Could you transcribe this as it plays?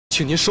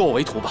请您收我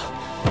为徒吧。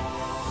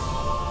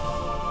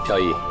飘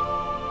逸，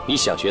你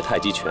想学太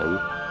极拳，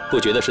不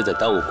觉得是在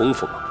耽误功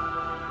夫吗？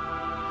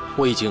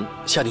我已经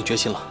下定决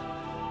心了，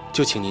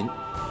就请您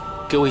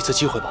给我一次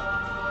机会吧。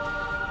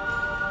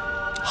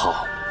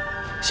好，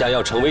想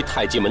要成为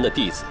太极门的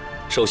弟子，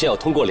首先要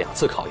通过2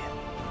次考验。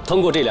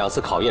通过这2次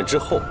考验之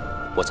后，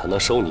我才能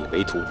收你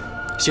为徒。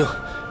行，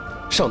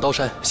上刀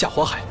山下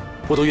火海，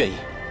我都愿意。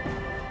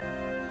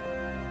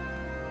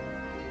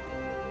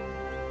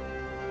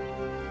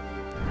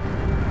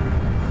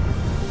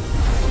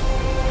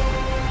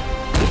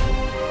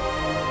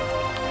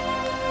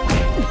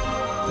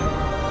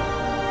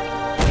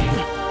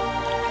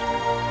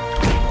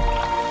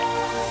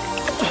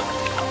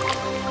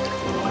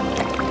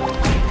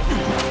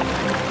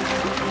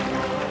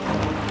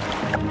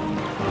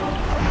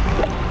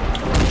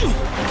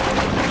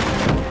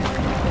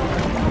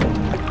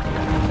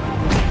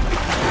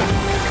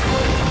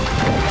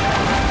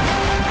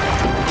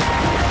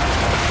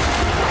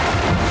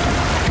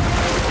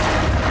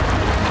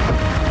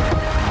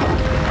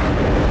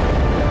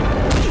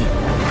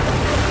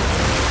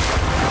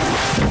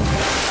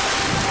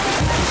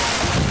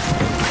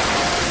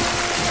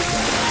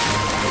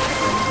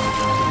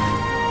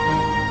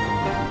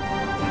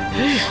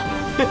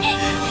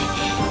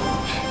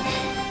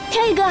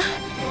飘逸哥，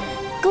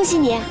恭喜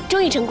你，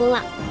终于成功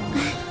了。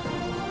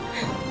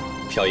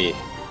飘逸，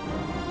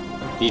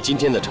你今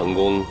天的成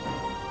功，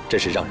真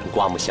是让人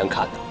刮目相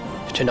看的。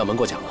陈掌门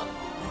过奖了，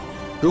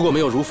如果没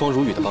有如风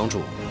如雨的帮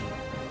助，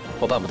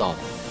我办不到的。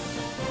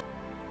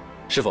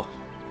师傅，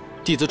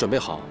弟子准备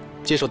好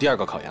接受第2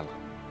个考验了。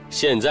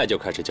现在就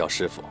开始叫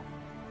师傅，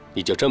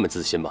你就这么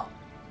自信吗？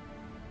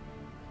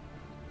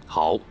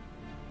好。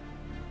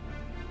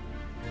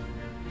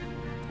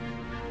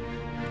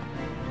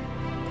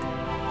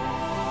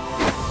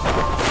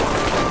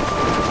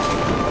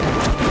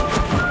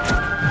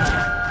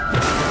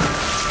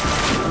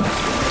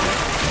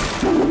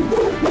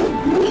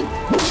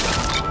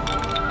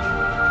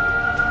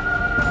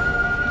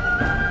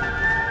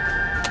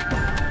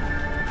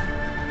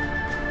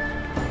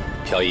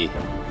飘逸，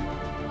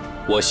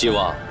我希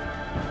望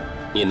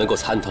你能够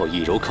参透以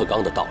柔克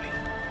刚的道理。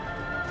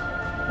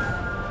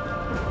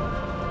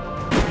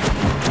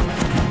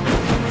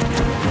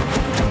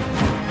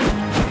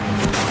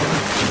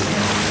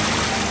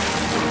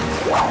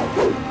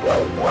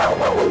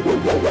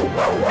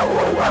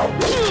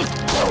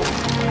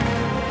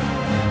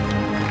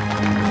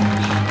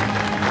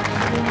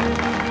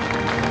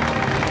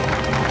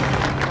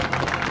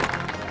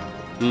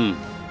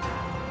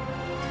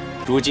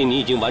如今你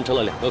已经完成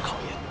了2个考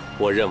验，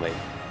我认为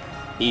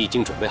你已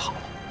经准备好了，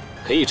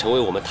可以成为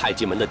我们太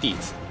极门的弟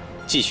子，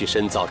继续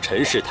深造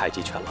陈氏太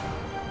极拳了。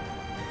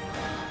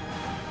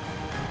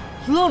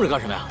愣着干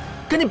什么呀？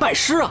赶紧拜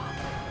师啊！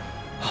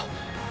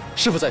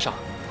师傅在上，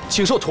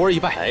请受徒儿一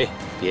拜。哎，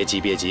别急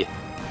别急，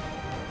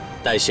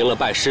待行了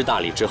拜师大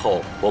礼之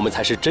后，我们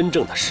才是真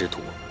正的师徒。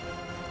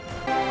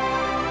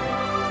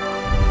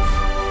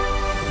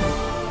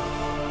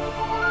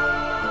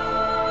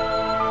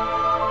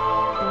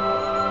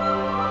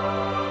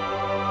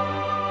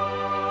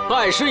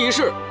拜师仪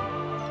式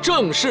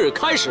正式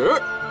开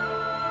始。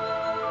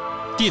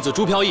弟子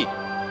朱飘逸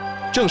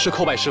正式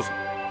叩拜师傅，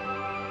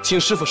请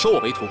师傅收我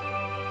为徒。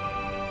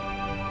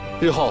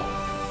日后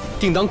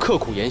定当刻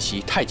苦研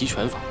习太极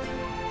拳法，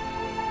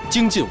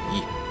精进武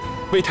艺，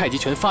为太极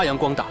拳发扬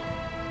光大，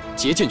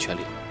竭尽全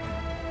力。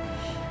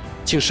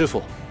请师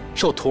傅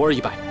受徒儿一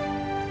拜。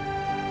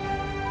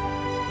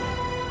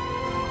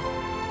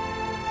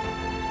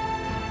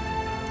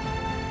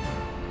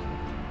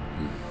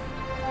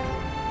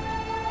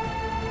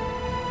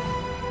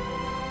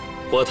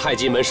我太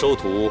极门收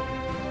徒，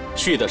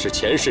续的是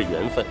前世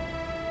缘分；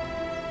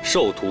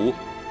授徒，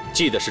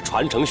记的是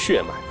传承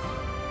血脉。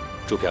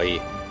朱飘逸，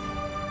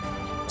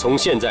从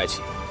现在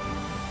起，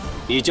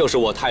你就是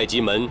我太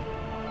极门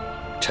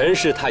陈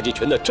氏太极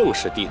拳的正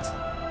式弟子。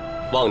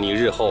望你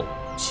日后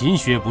勤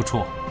学不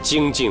辍，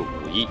精进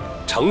武艺，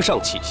承上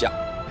启下，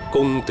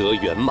功德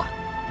圆满。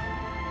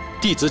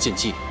弟子谨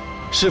记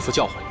师傅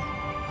教诲，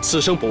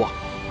此生不忘。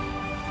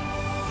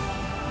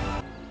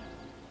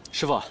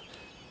师傅，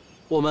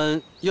我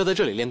们要在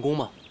这里练功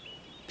吗？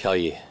飘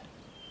逸，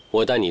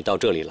我带你到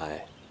这里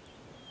来，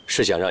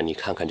是想让你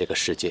看看这个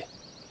世界。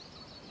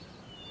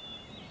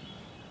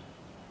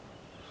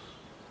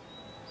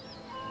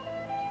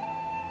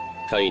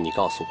飘逸，你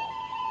告诉我，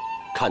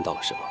看到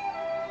了什么？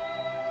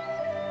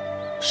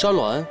山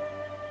峦、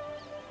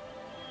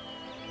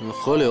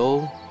河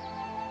流、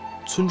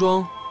村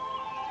庄、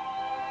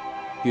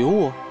云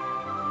雾。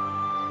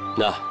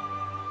那，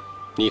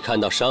你看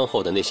到山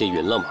后的那些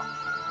云了吗？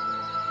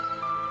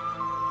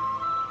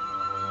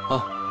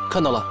啊，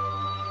看到了。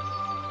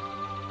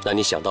那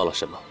你想到了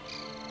什么？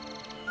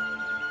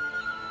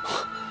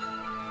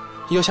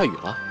要下雨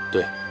了。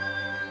对。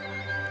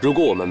如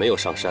果我们没有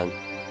上山，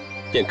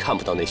便看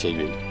不到那些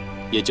云，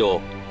也就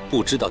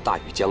不知道大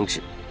雨将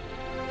至。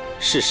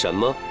是什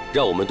么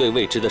让我们对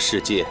未知的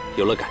世界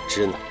有了感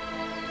知呢？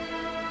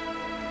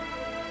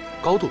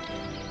高度。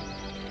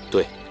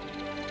对，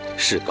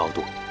是高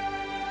度，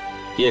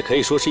也可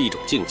以说是一种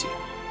境界。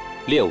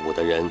练武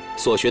的人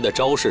所学的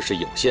招式是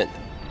有限的，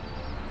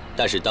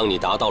但是当你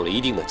达到了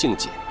一定的境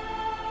界，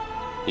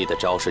你的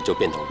招式就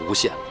变得无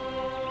限了。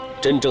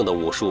真正的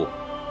武术，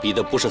比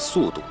的不是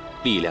速度、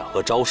力量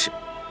和招式，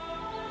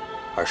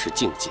而是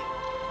境界。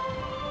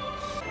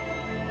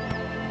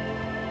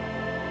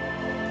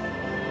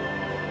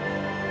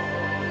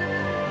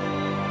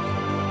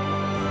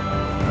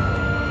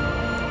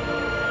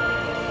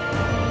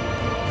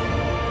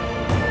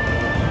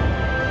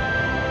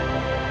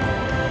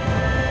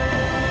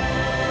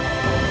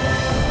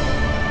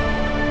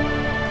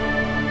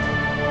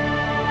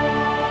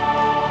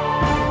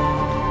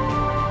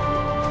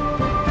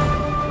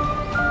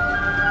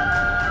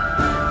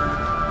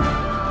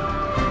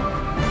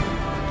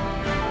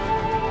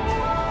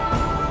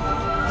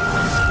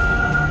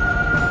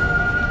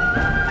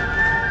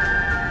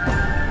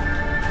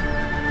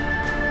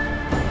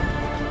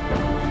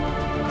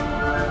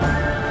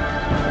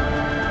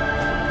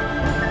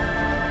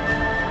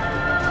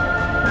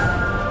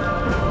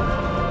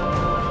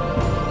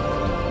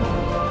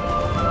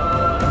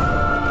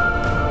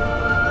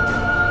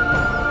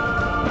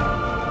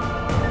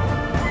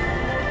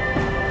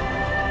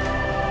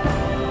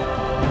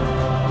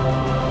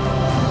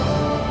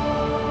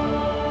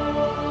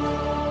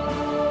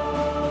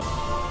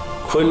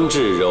坤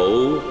至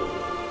柔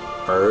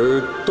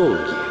而动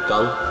也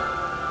刚，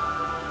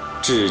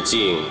至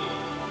静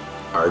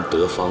而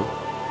得方，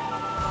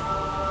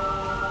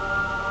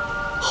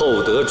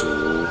厚得主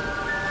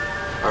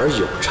而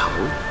有常，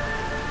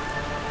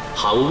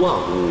行万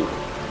物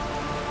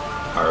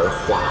而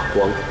化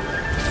光。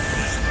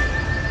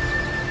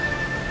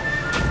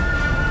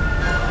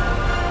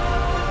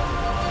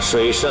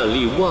水善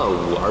利万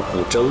物而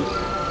不争，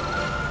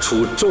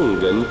处众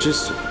人之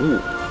所恶，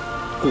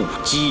故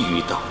几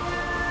于道。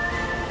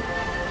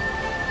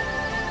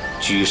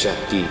居善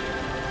地，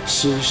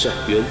心善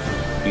渊，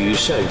与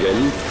善人，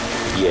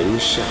言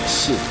善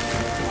信。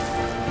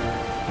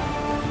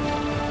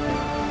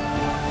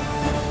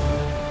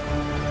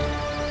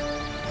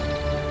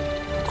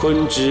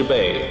鲲之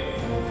辈，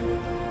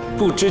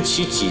不知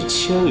其几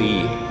千里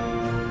也。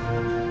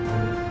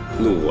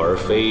怒而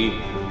飞，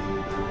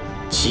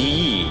其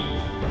翼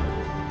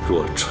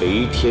若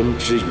垂天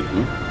之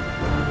云。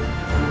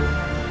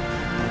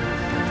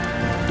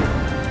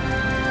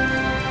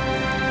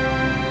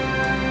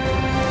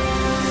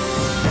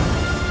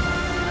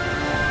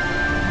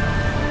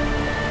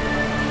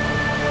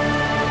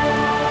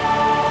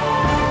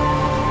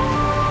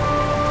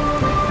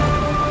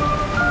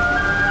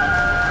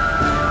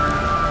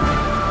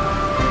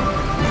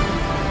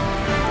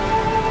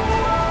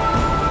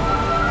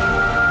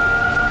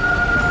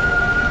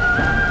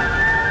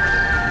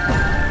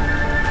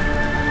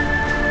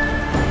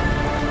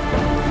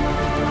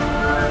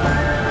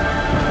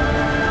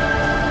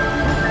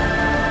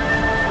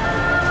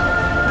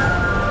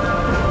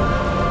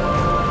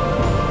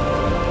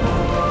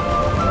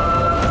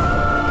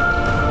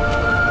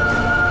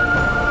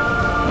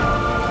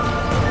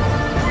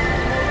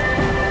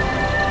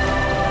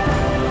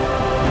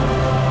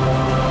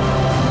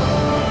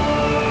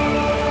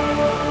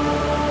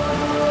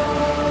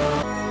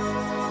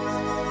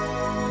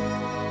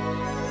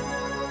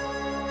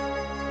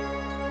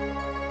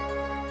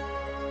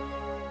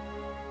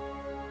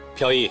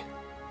飘逸，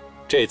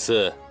这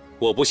次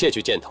我不屑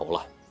去见头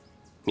了，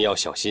你要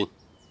小心。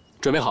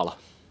准备好了。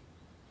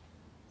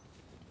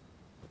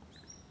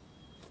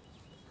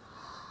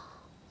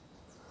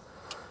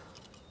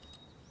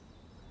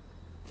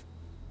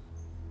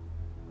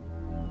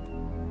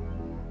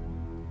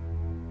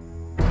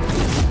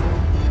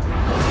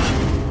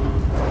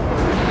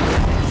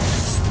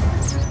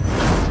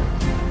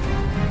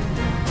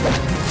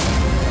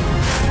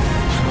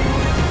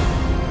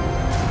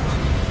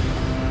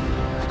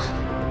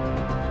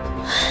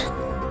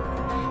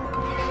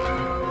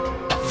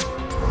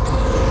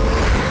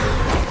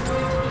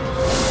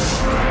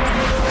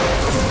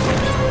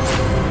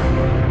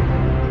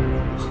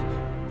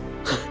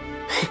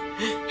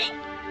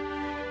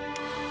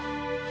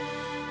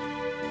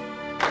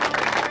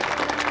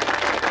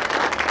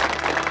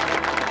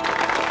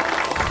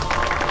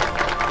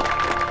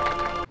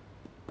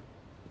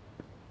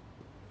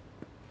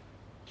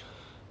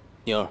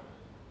宁儿，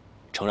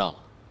承让了。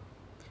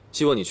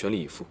希望你全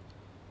力以赴，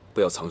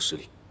不要藏实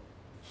力。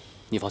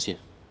你放心，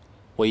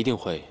我一定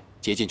会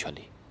竭尽全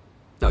力。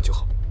那就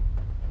好。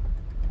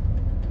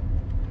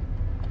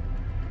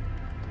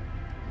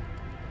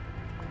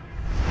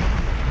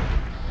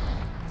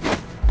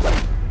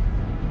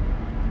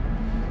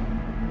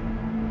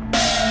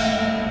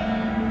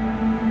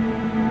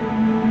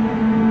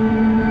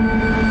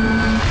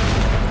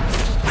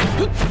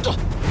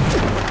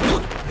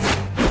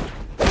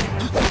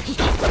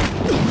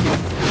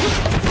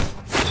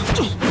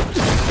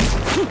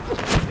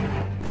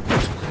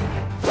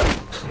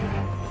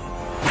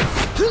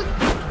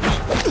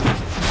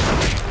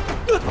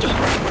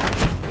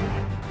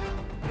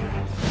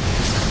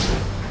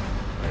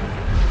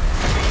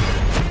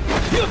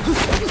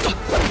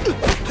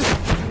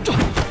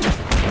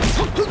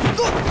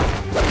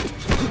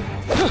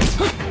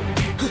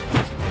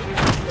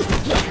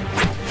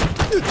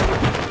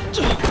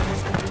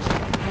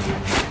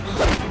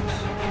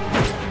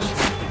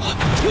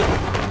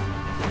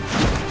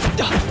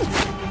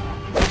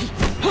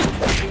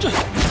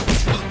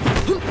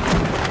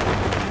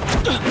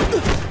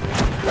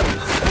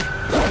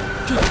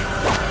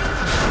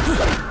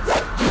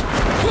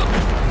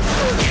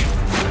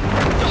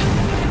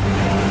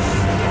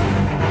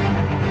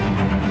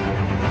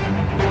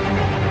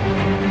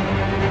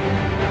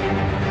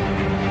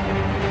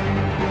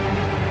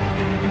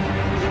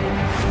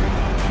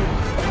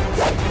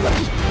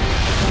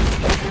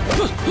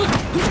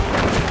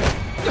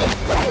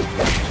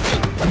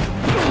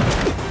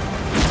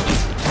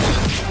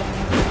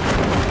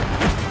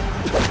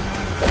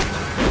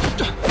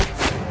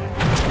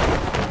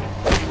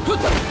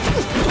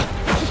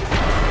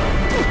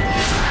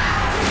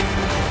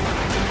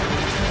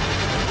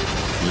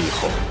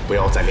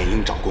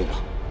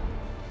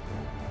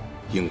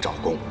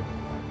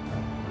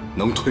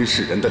能吞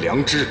噬人的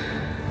良知，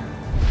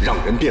让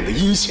人变得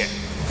阴险。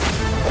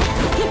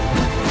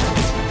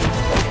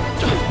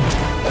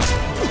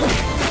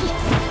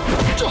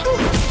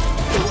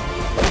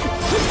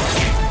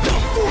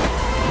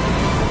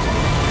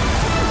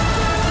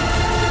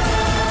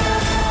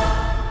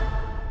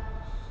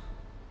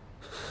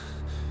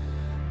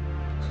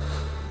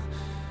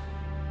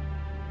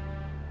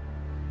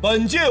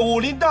本届武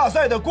林大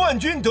赛的冠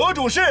军得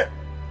主是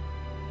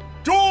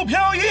朱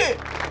飘逸。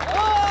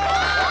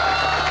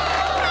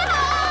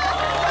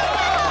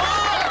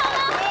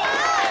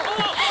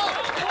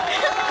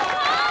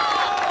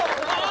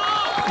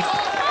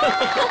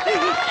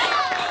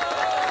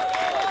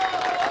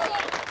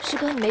师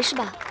哥，你没事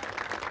吧？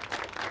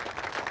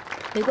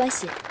没关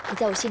系，你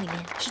在我心里面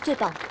是最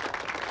棒的。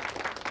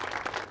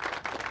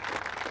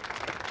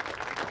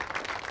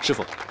师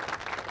傅，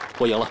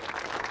我赢了。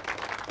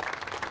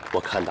我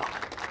看到了，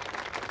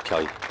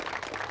飘逸，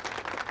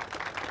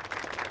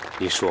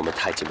你是我们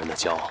太极门的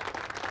骄傲。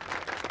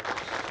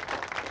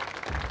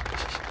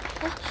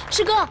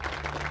师哥，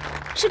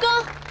师哥，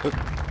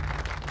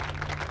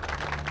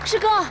师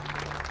哥。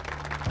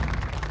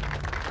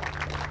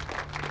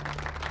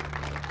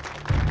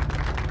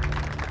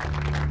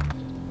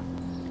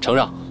 承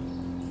让。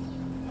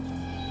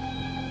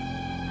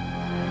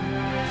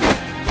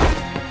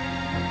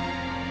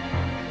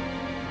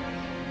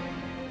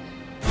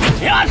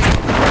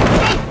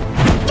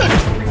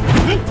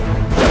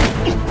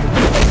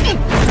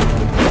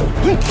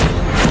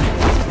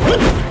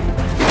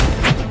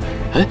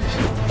哎，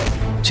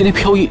今天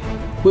飘逸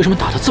为什么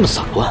打得这么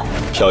散乱？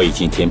飘逸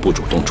今天不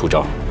主动出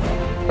招，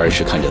而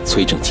是看着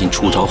崔正金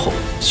出招后，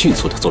迅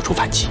速地做出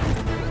反击，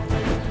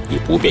以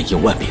不变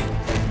应万变，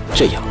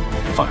这样。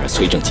 反而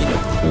崔正金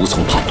无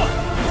从判断，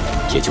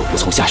也就无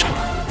从下手了。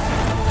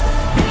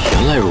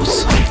原来如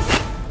此。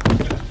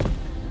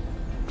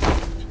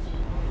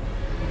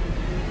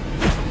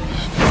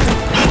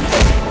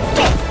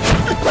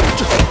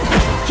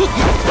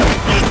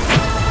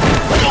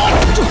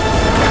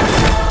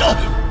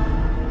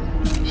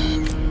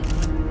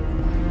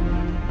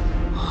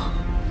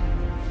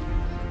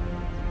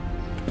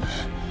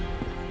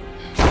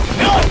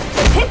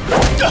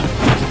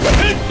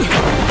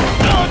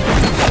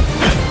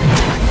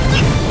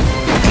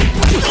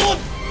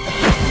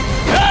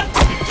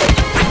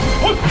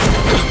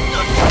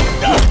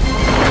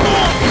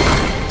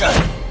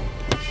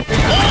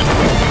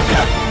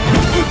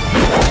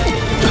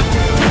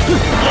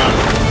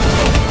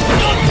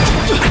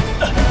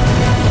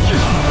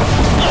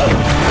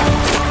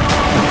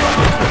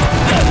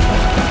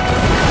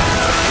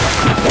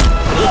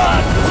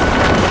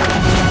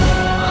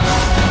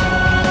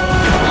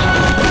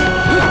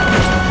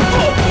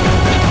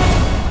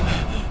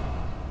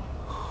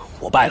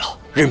败了，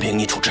任凭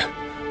你处置。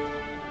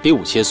比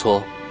武切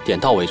磋，点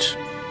到为止。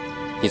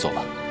你走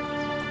吧。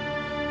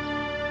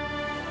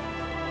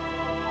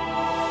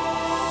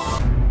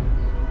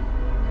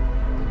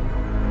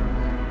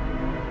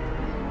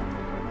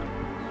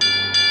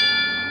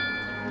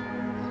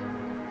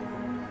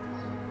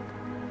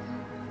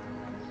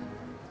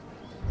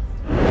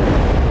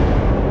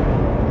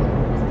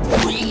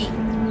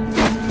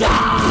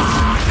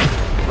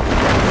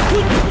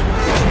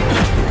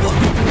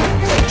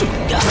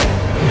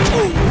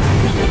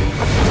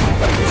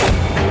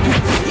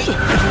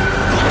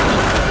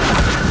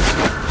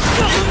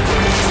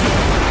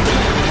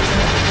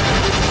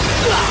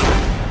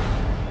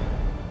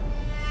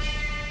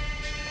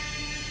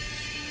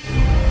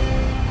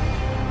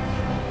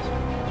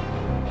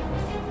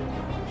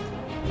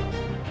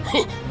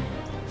哼，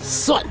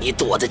算你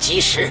躲得及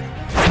时。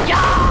呀！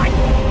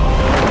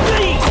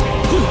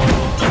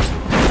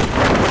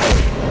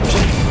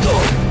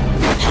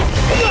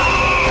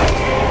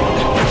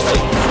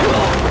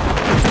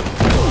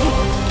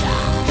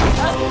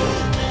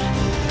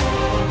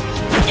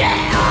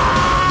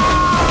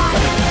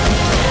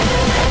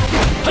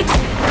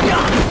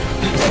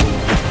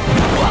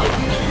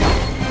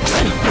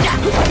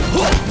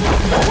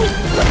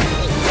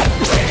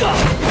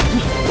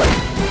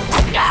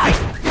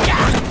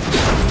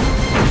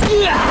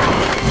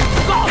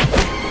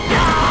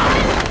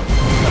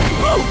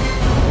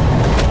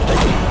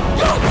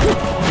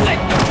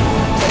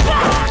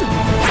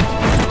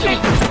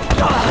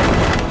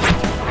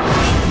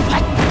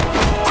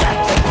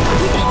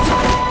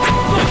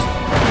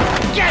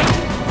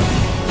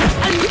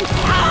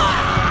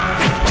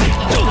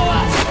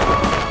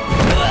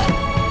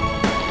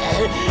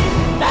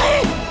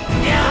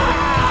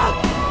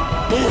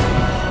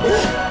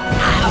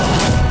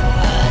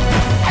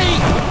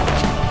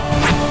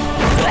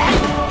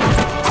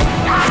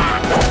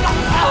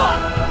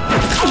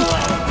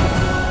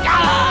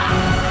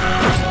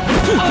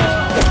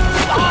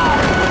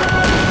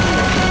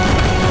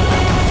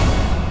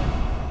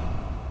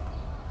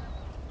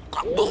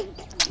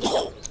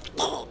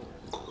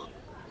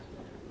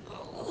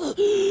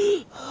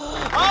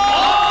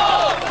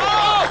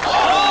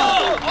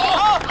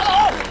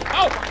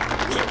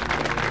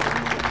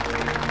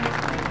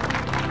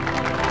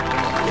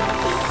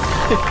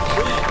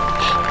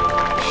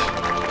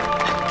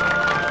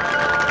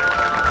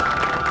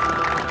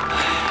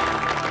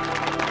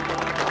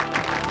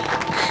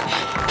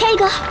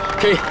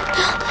 K，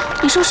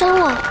 你受伤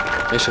了？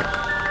没事。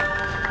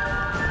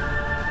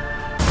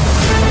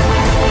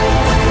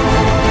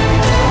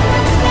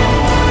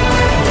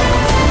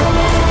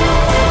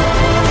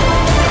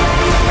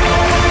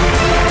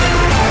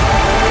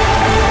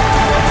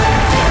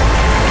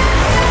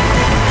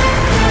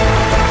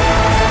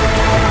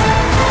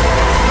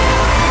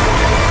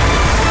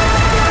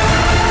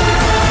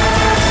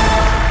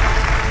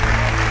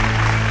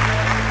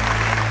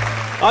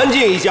安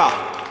静一下，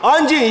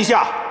安静一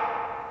下。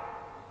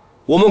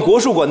我们国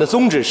术馆的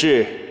宗旨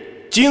是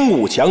精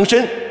武强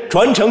身，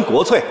传承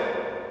国粹。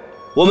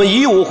我们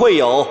以武会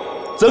友，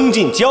增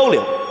进交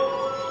流，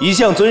一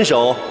向遵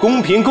守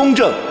公平、公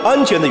正、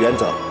安全的原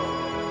则。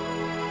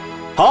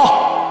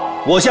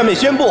好，我下面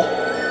宣布，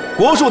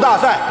国术大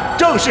赛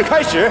正式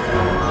开始。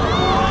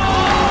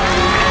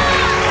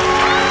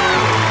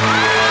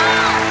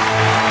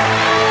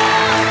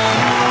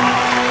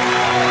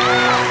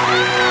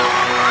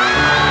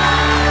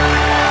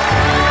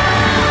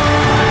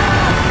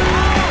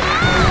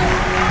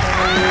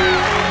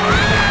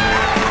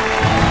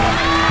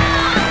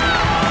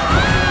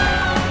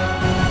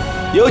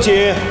有请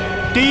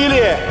第一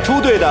列出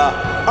队的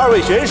2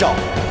位选手。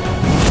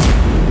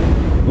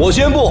我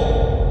宣布，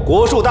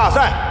国术大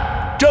赛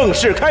正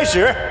式开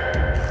始。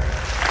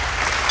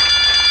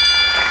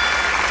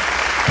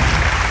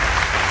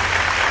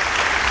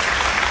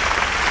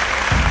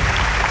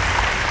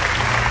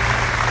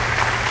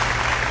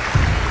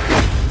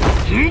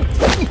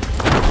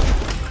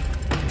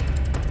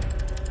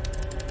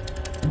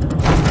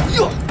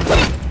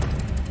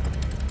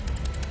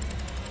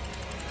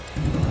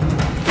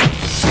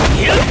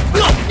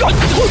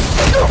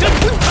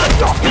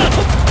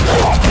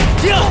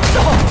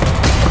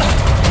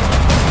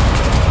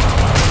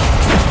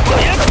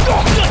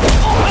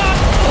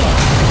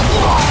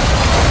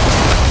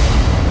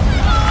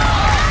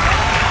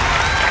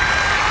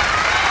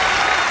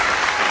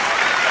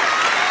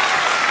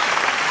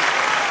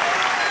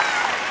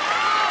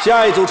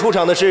下一组出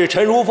场的是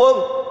陈如风，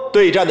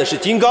对战的是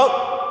金刚。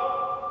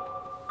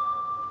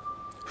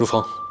如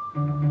风，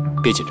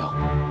别紧张，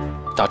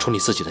打出你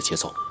自己的节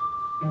奏。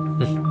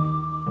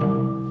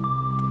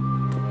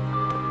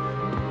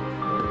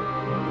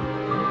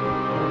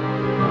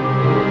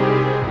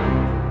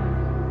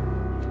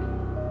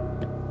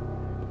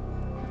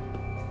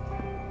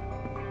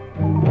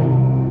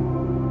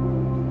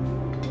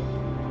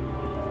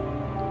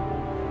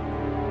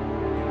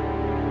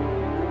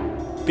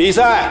比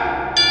赛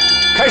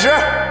开始。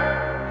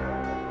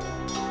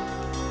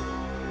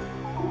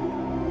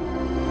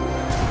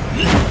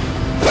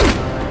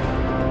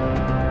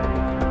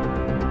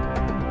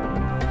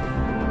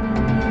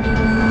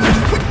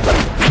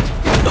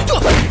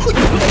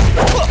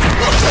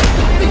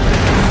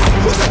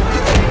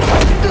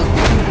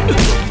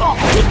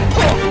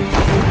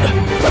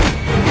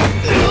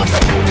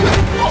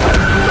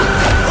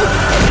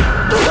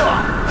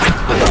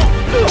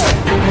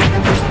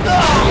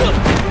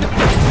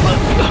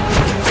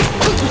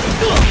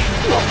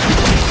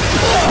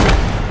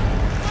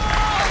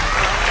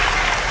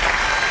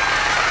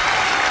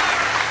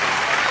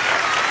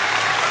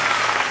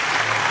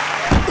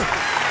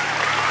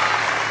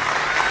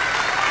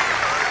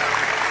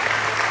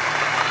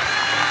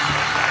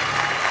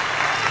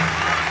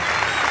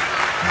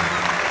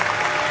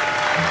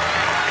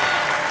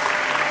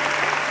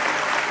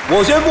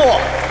我宣布，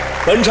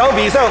本场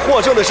比赛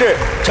获胜的是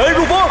陈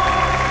如风。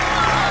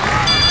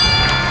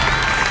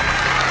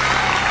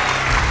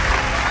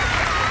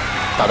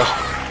打得好，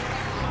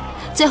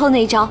最后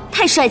那一招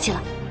太帅气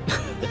了。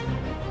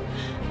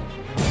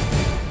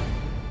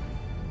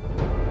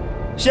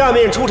下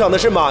面出场的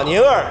是马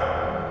年二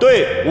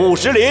对武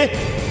石林。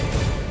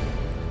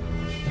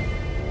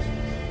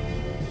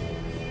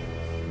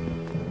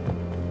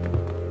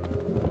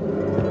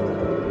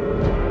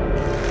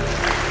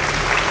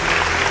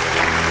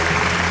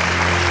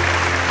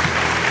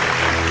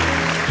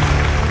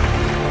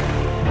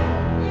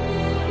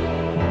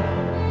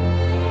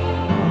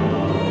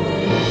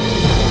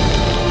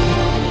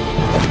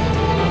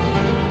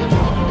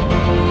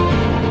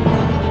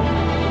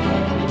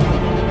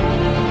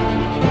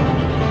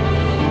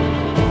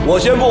我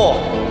宣布，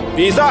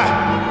比赛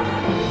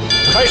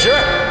开始。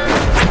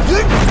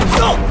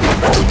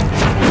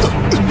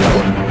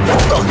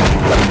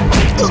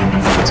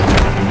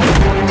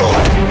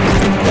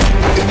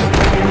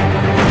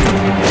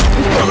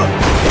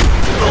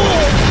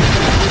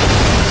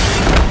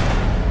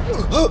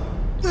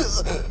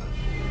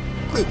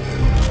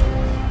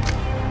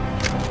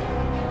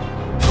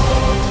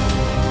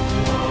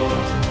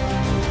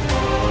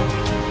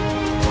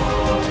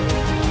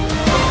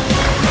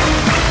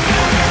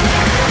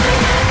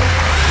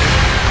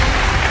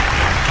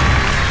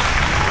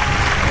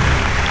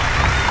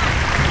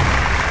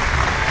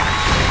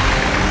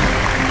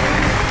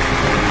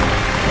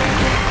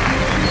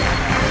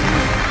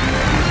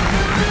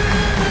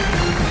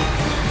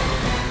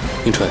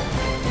迎春，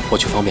我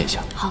去方便一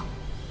下。好。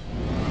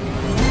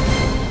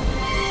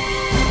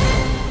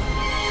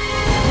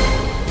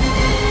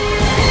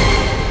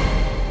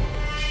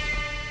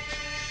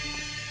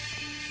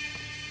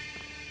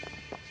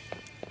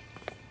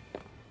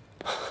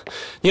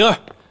宁儿，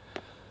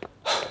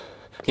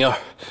宁儿，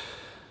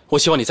我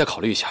希望你再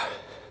考虑一下，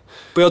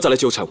不要再来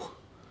纠缠我。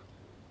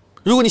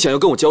如果你想要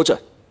跟我交战，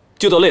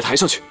就到擂台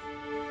上去。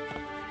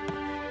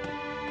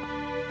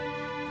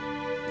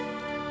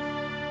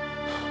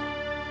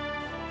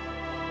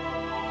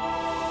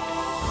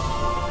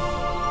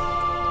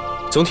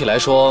总体来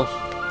说，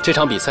这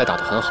场比赛打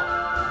得很好，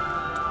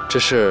只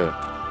是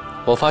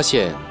我发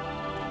现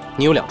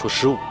你有2处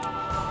失误。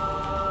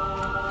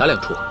哪2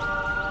处？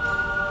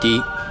第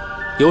一，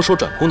由守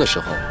转攻的时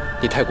候，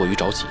你太过于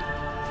着急，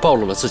暴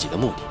露了自己的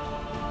目的；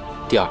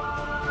第二，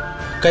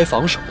该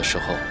防守的时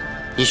候，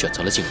你选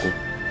择了进攻。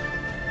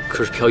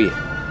可是飘逸，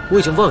我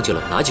已经忘记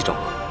了哪几招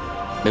了。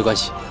没关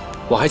系，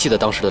我还记得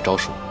当时的招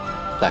数。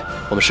来，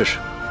我们试试。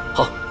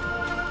好。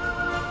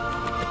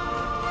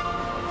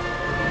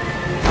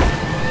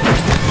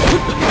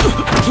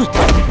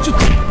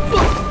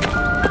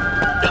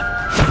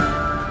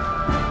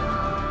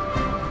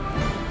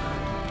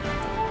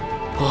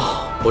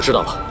哦，我知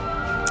道了。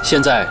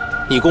现在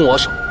你攻我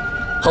守。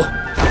好。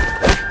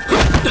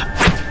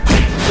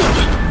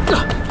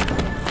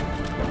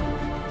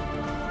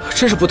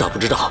真是不打不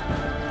知道，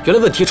原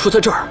来问题出在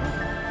这儿。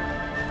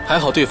还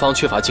好对方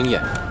缺乏经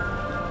验，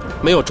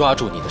没有抓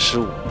住你的失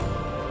误。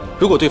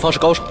如果对方是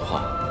高手的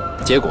话，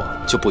结果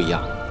就不一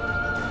样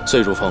了。所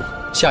以如风，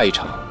下一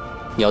场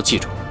你要记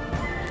住，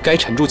该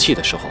沉住气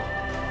的时候，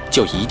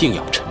就一定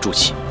要沉住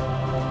气。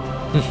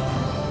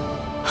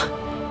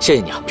谢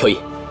谢你啊，飘逸。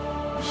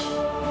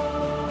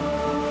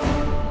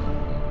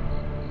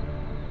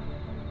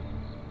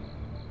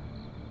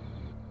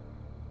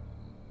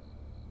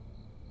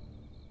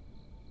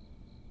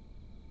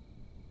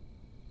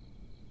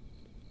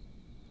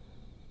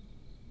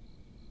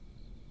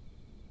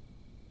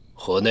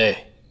河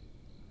内，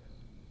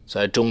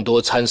在众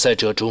多参赛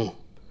者中，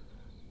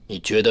你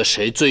觉得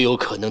谁最有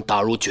可能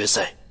打入决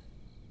赛？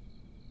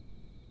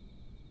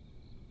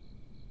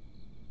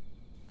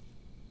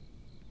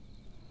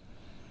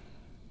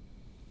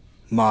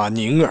马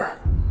宁儿、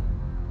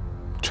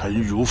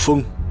陈如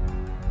风，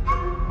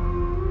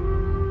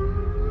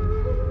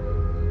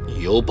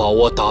你有把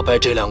握打败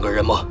这2个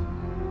人吗？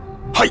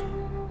嗨，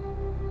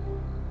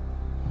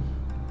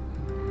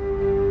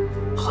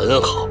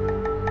很好。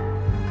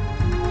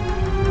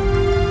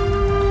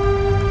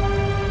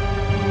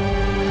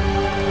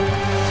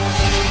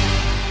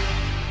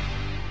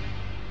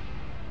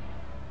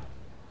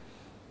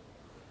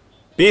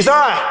比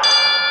赛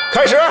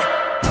开始。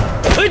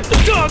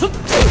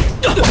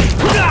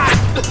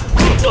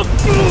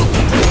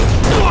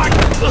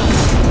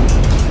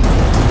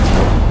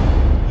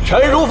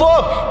陈如风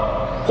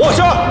获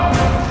胜。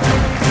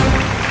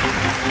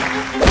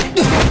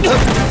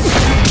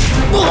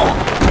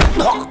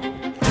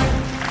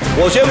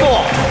我宣布，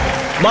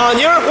马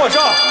宁儿获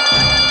胜。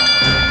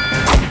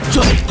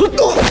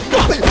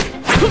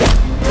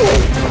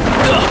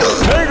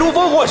陈如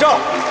风获胜。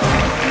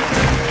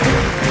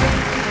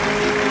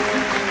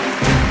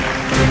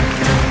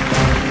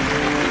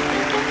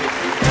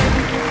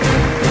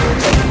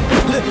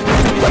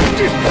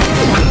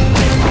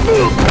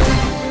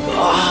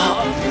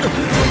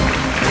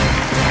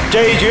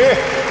这一局，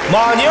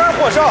马宁儿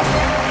获胜。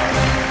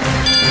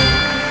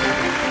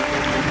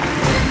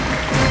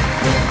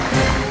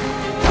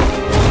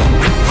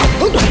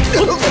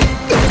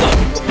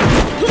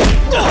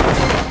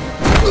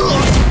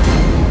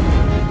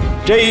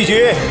这一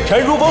局，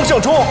陈如风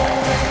胜出。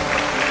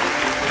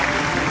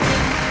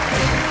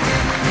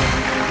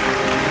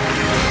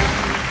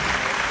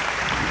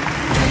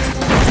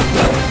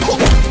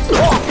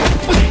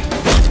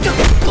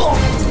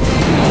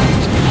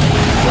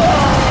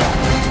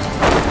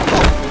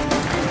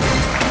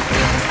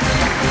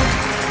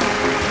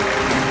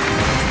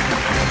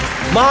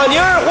马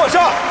宁儿获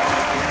胜。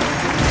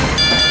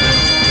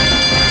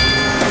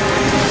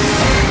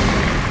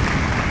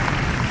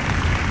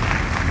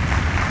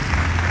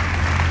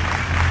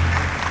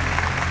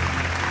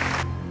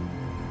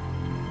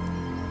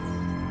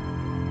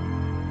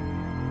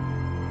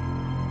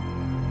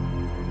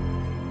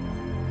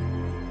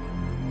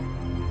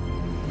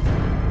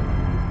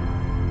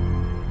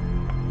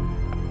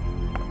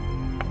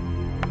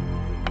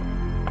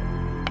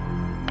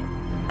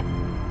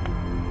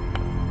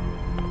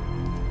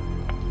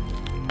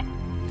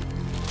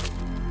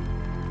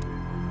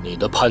你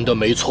的判断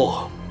没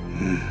错，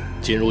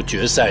进入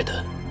决赛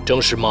的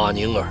正是马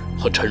宁儿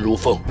和陈如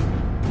风，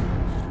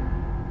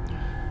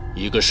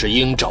一个是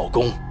鹰爪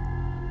功，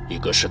一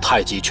个是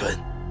太极拳。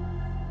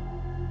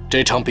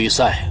这场比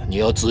赛你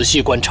要仔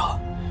细观察，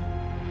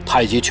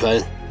太极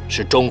拳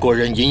是中国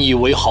人引以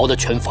为豪的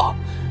拳法，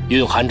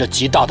蕴含着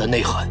极大的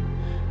内涵。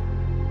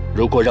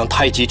如果让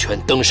太极拳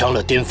登上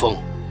了巅峰，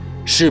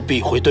势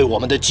必会对我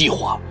们的计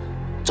划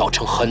造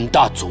成很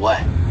大阻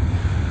碍。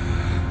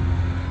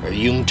而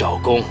鹰爪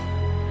功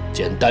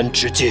简单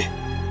直接，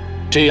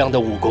这样的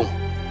武功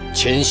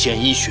浅显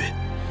易学，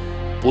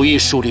不易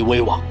树立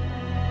威望，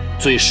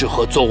最适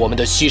合做我们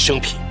的牺牲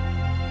品。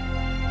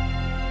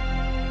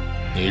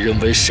你认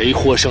为谁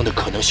获胜的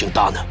可能性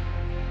大呢？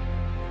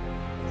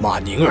马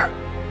宁儿。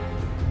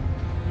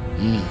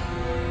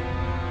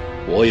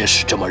我也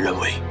是这么认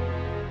为。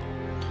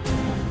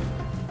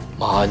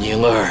马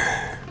宁儿，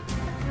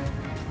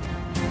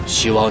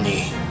希望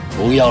你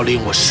不要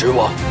令我失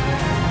望。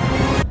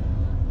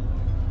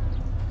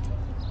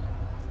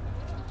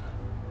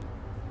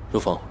如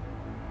风，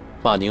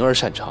马宁儿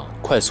擅长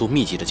快速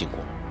密集的进攻，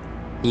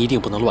你一定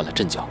不能乱了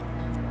阵脚。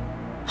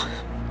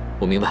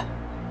我明白，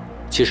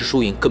其实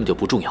输赢根本就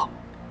不重要，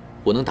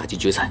我能打进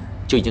决赛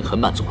就已经很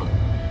满足了。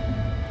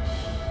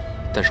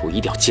但是我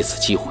一定要借此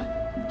机会，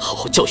好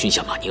好教训一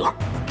下马宁儿。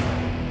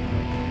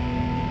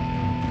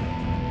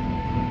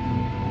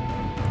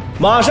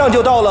马上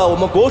就到了我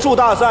们国术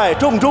大赛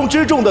重中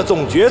之重的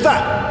总决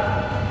赛，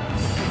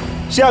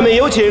下面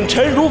有请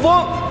陈如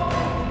风、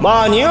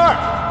马宁儿，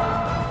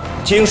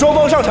请双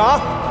方上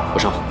场。我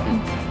上。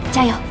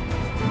加油！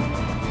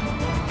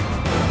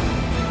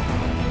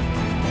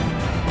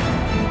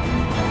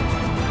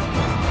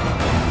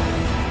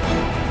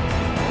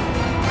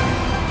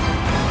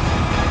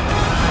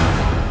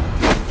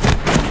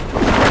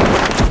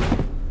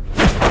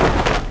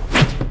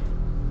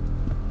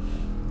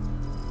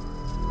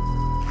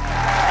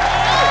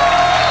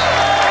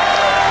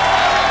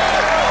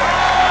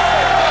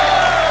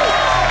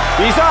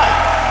比赛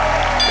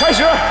开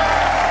始。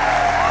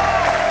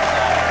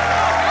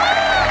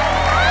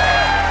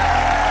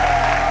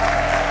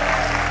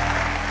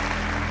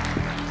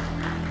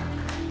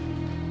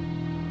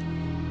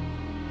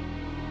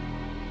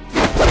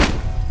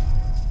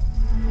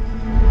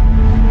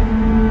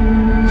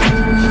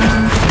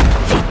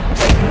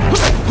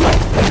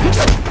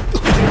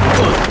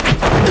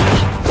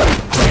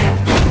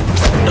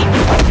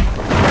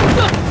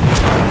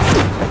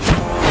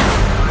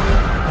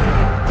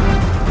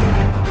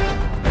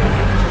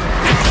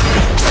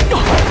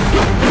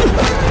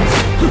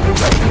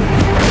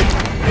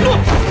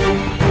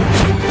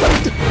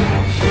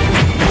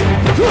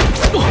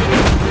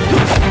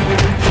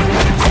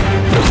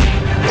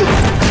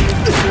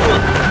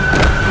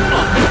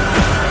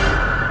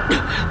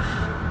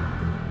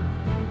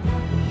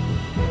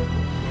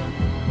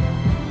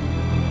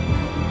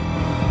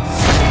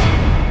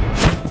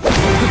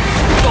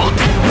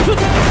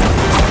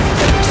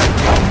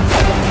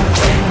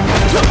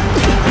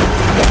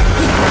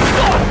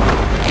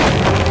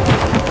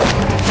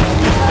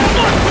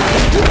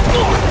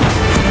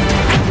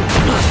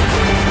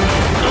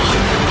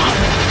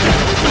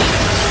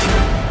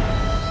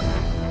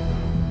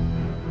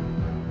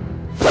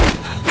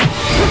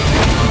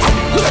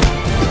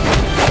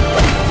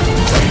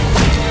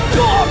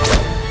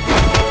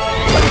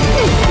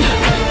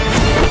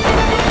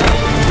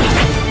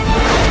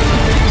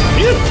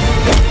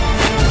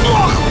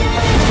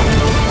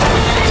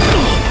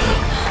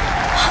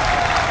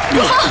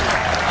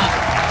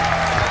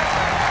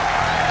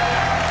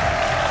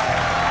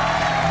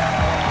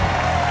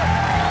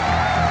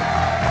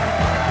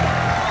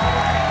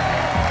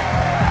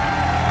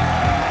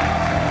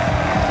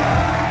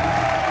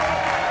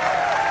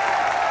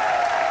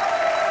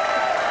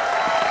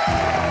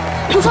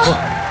如风，怪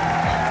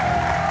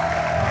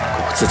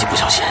我自己不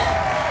小心。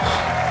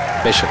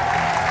没事，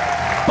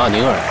马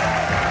宁儿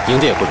赢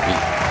得也不容易。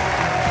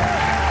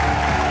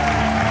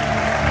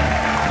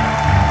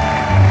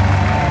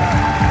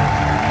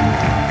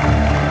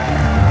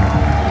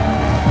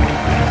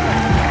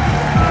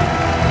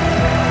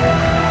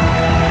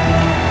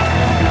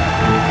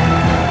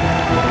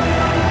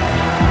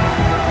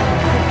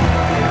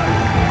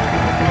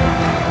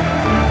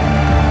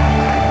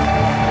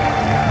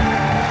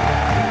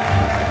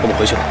我们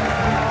回去吧，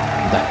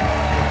来。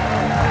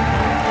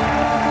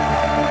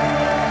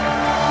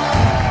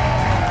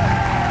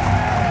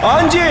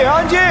安静，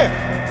安静！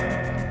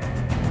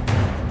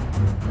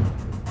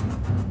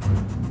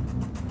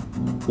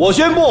我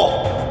宣布，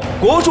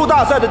国术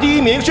大赛的第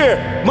1名是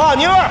马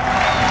宁儿。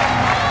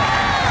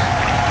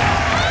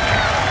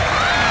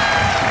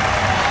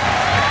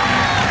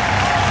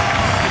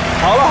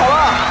好了好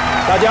了，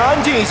大家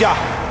安静一下。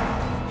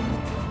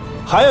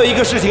还有一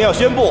个事情要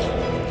宣布，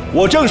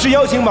我正式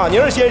邀请马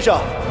宁儿先生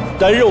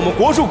担任我们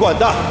国术馆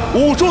的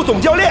武术总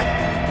教练。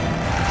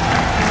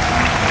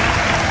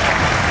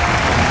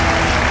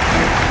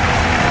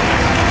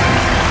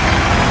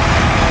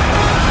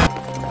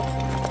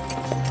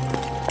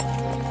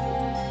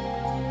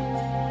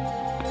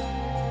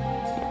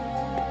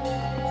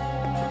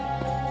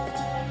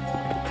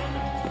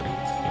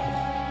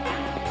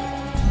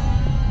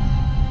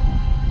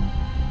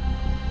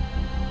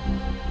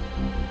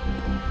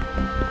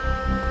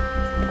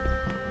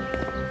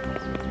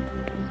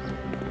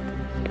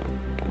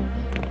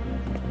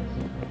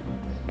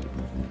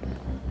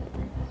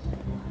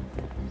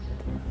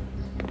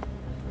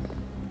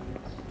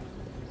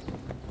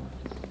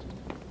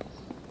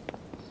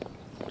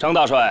张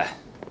大帅，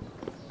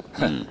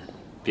哼，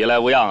别来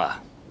无恙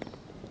啊！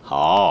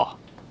好，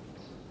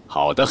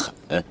好得很。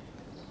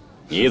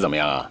你怎么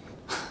样啊？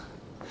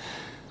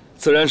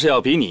自然是要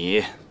比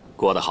你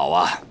过得好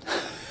啊。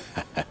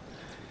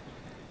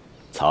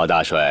曹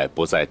大帅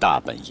不在大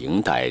本营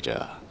待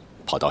着，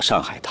跑到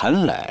上海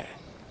滩来，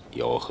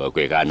有何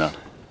贵干呢？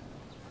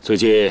最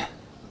近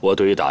我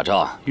对于打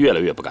仗越来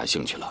越不感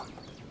兴趣了，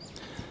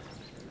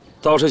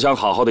倒是想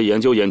好好的研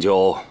究研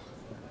究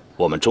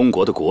我们中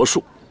国的国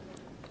术。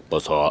不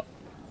错，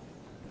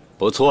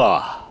不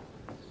错，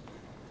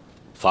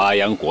发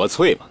扬国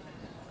粹嘛。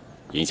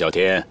尹小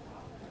天，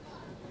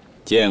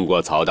见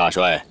过曹大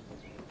帅。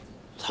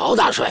曹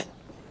大帅，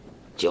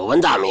久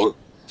闻大名，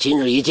今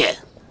日一见，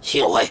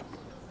幸会。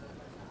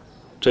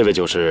这位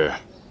就是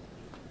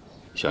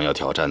想要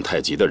挑战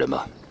太极的人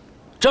吗？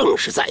正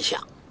是在下。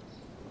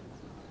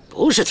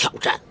不是挑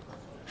战，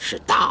是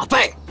打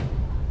败。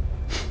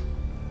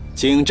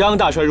请张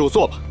大帅入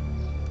座吧。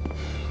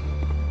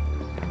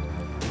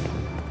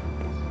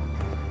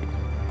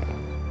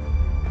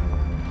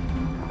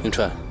迎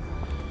春，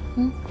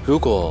如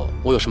果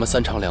我有什么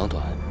三长两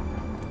短，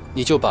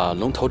你就把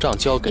龙头杖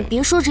交给。你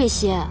别说这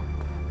些，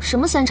什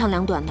么三长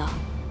两短的，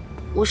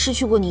我失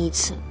去过你一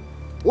次，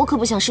我可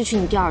不想失去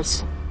你第二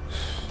次。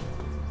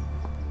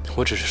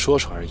我只是说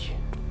说而已。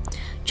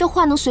这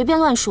话能随便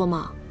乱说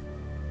吗？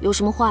有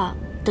什么话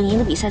等赢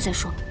了比赛再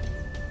说。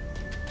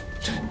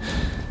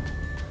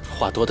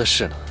话多的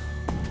是呢。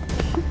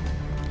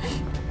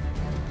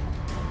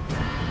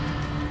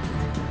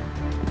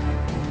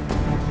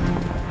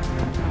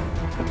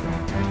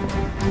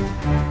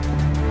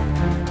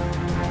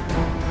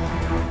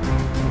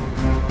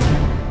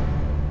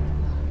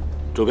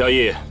朱飘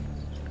逸，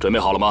准备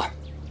好了吗？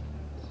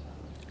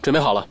准备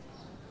好了。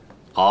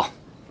好，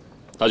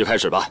那就开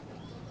始吧。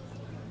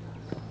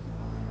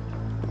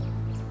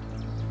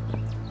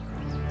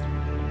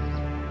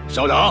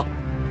稍等，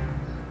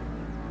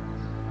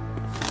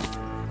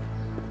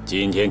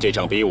今天这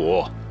场比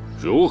武，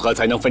如何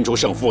才能分出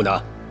胜负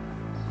呢？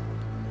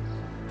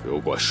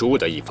如果输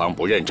的一方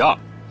不认账，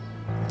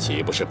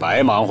岂不是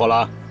白忙活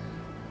了？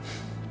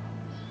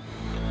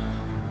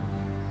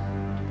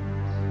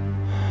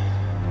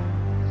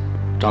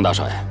张大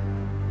帅，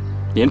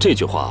您这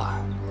句话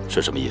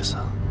是什么意思？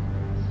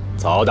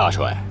曹大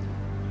帅，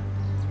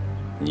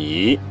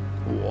你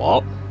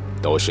我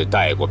都是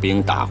带过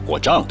兵、打过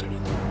仗的人。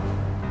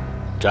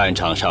战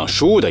场上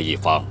输的一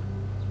方，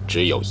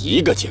只有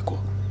一个结果，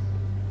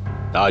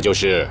那就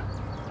是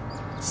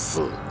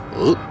死。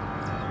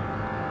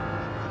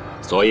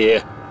所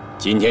以，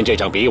今天这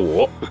场比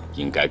武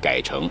应该改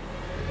成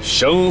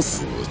生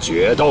死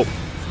决斗。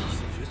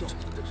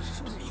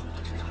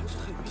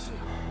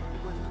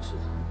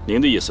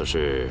您的意思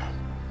是，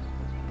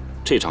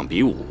这场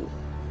比武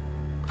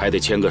还得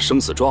签个生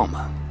死状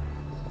吗？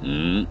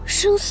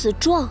生死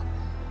状，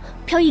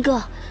飘逸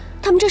哥，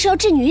他们这是要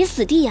置你于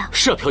死地呀！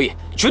是啊，飘逸，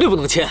绝对不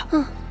能签。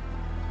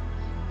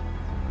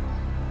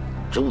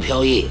朱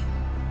飘逸，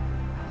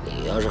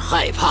你要是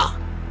害怕，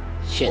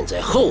现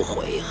在后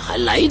悔还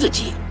来得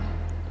及。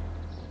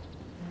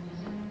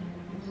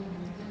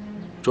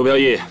朱飘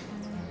逸，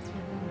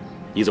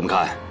你怎么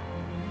看？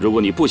如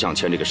果你不想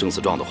签这个生死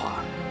状的话，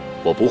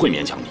我不会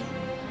勉强你。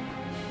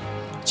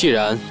既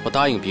然我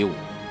答应比武，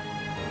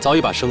早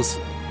已把生死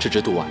置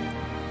之度外，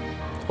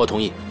我同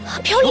意。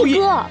飘逸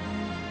哥，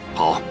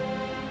好，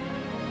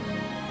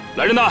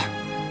来人呐，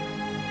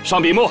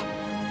上比目。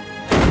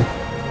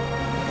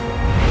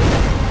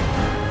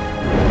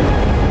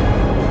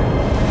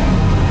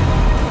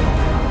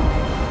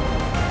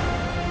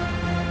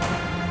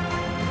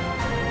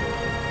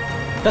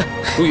哎，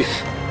如玉，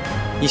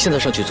你现在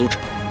上去阻止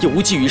也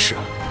无济于事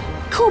啊。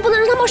可我不能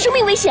让他冒生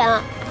命危险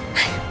啊！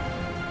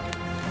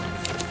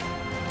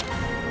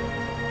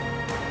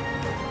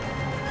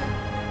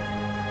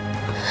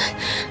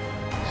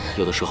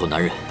有的时候，男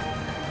人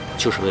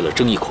就是为了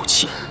争一口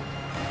气。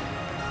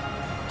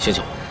相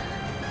信我，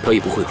飘逸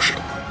不会有事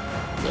的。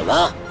怎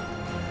么，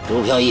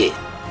朱飘逸，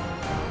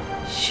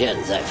现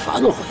在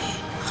反悔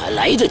还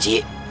来得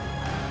及？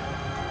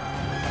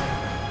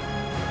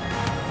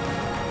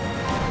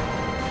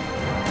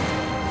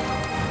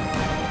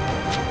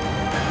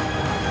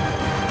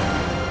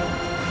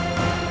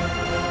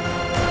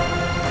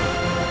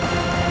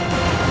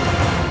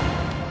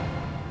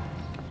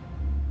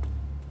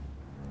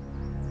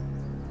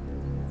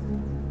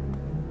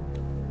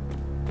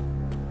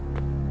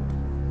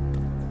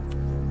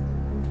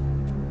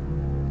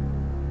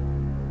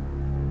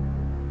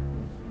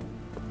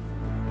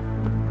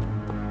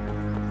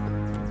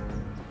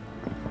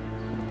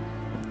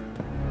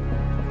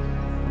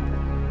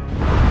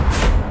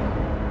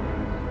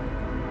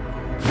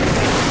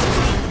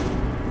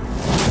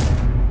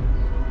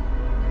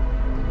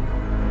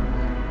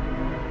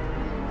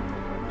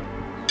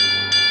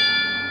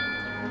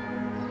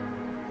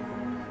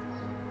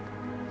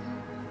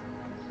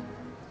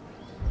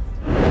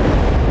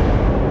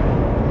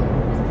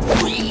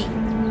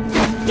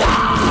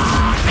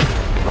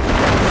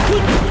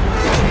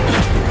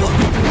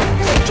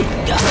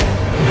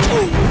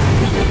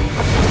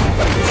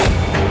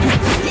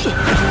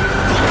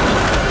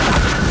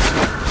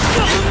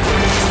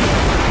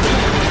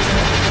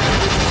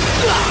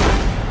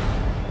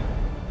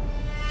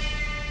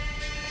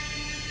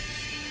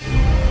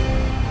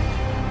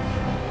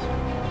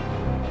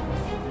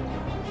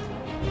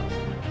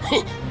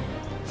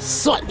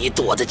算你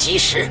躲得及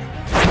时！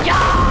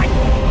呀！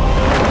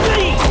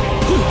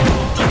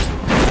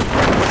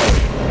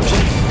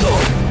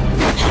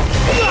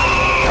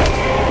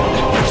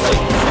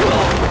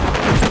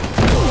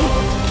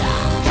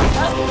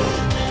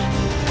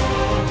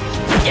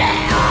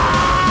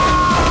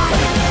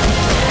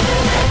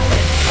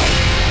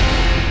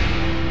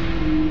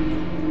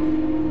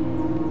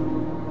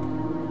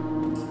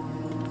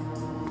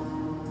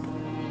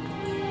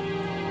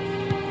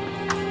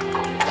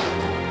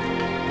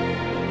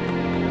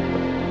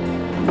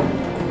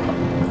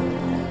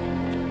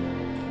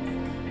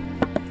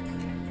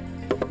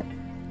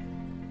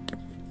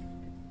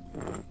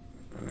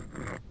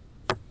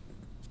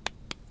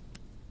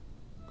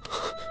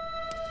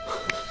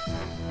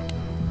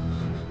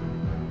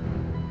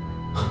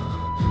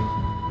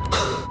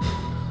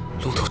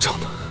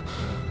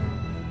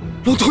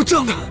龙头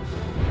将呢？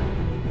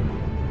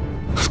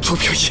朱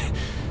飘逸，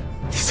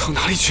你藏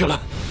哪里去了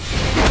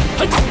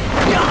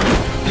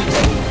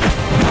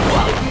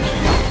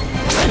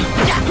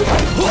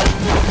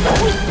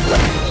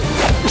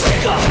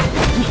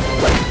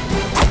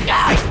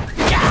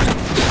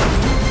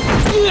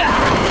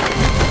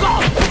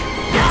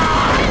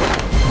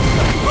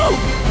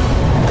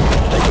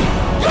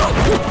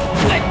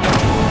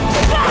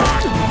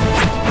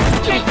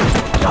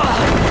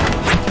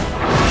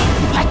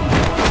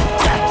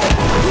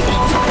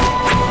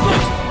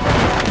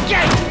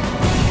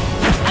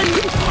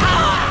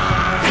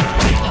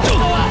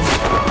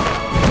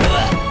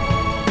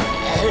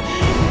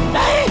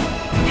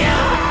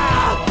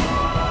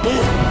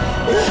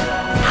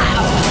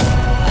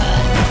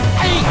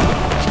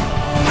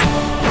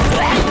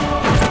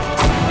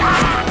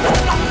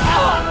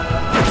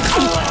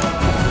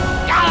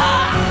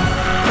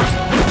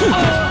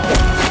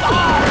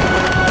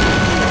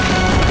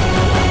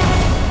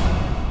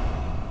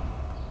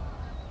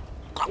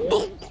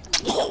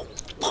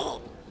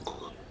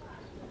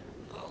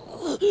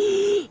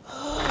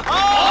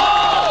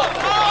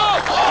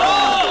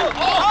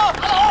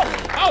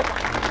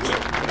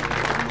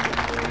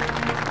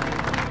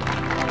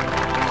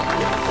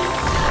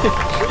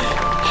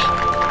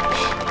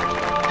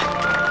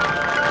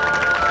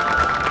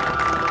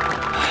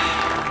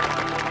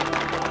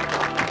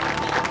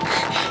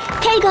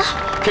？K 哥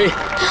 ，K，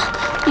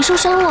 你受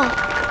伤了？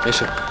没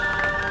事。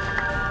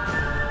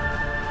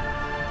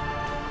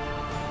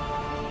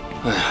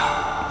哎呀，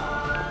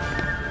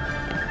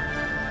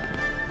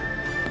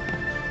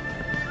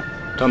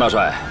张大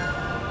帅，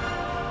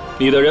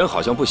你的人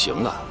好像不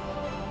行了，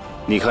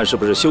你看是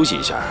不是休息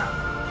一下，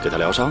给他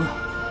疗伤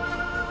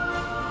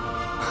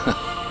啊？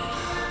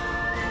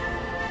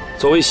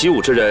作为习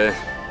武之人，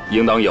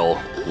应当有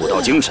武道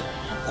精神。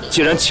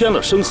既然签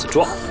了生死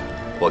状，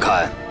我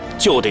看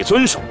就得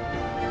遵守。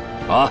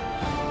啊，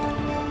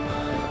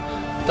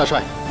大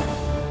帅，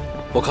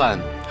我看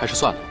还是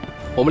算了。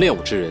我们练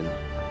武之人，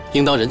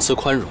应当仁慈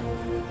宽容。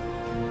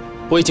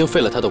我已经废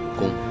了他的武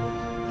功，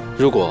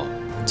如果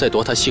再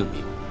夺他性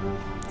命，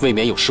未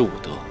免有失武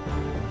德。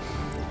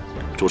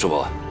朱师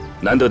傅，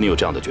难得你有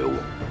这样的觉悟。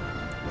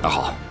那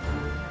好，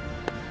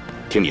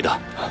听你的。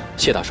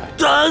谢大帅。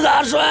张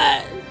大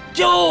帅，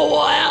救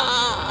我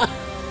呀！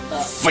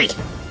废，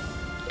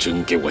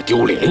真给我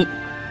丢脸！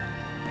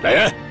来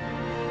人，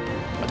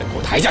把他给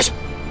我抬下去！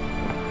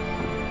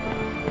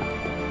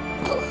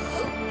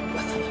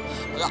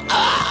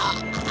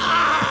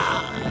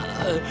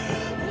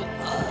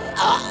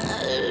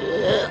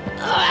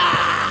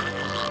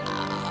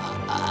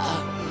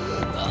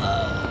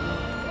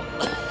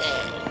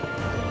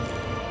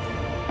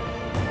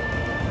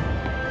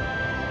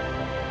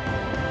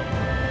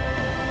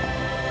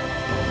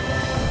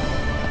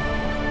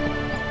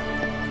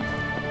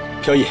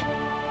飘逸，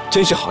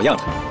真是好样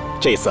的！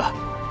这次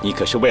你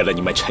可是为了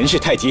你们陈氏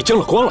太极争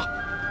了光了。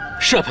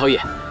是啊，飘逸，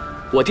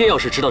我爹要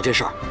是知道这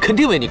事儿，肯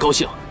定为你高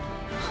兴。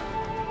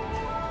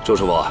周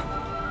师傅，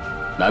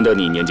难得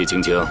你年纪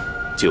轻轻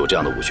就有这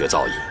样的武学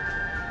造诣，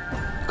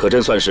可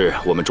真算是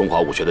我们中华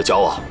武学的骄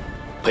傲，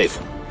佩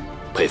服，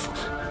佩服。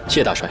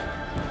谢大帅。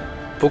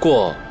不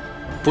过，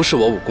不是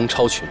我武功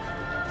超群，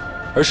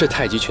而是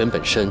太极拳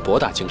本身博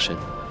大精深，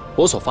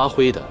我所发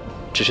挥的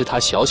只是它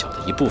小小的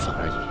一部分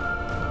而已。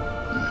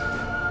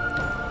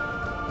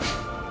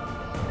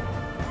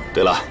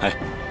对了，哎，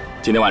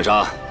今天晚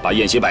上把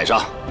宴席摆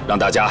上，让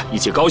大家一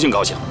起高兴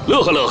高兴，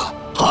乐呵乐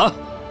呵，啊！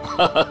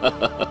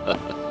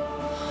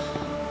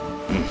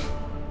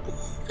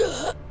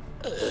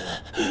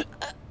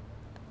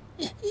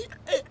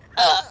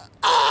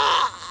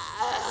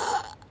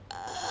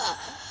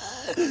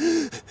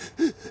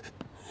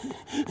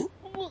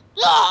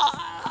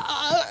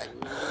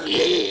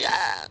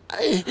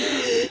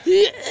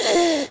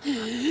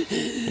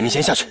你们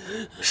先下去。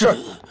是。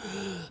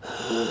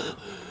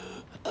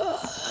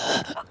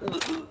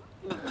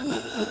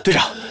队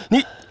长，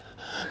你，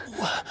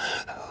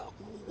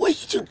我已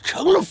经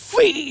成了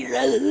废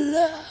人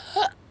了。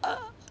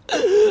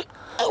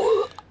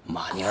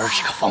马宁儿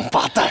是个王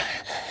八蛋，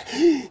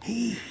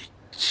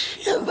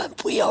千万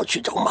不要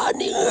去找马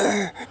宁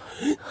儿，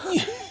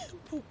你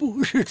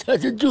不是他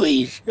的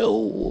对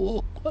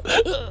手。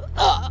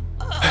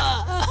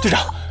队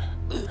长，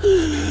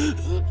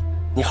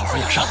你好好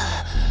养伤。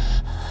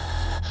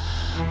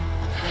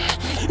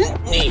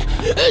你，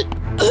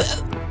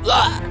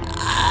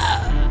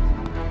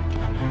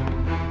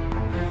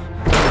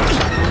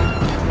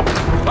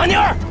马宁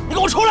儿，你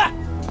给我出来！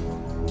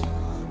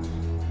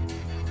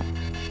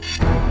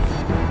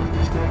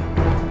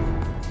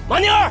马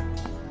宁儿，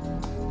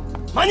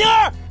马宁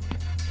儿！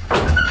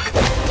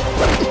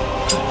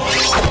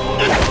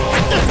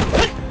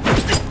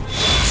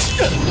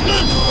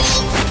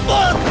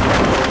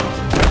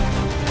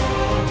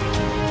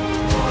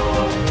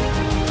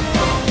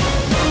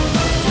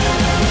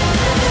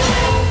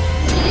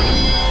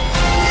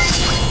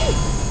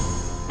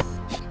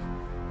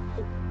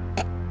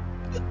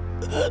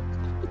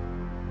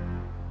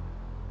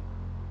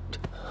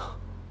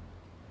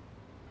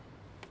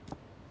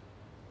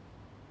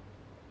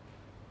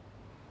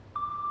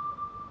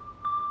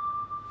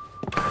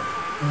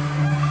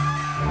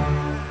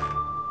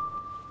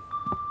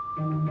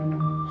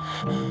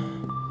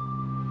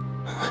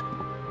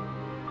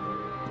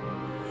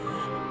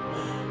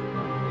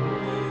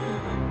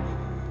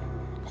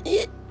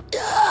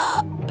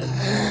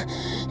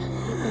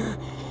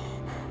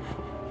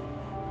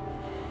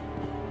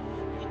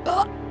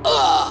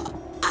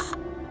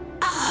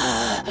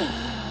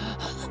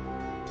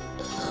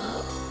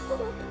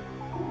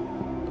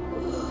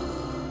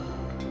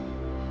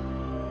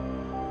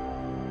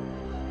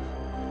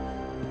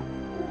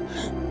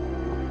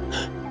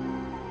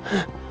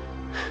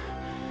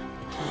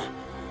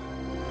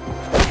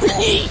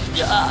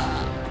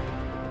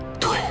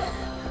对，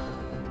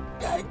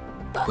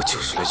我就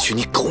是来取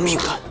你狗命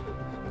的。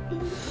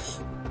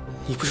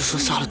你不是说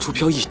杀了朱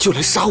飘逸就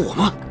来杀我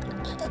吗？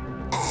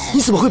你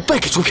怎么会败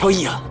给朱飘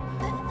逸啊？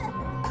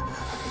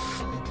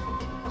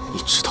你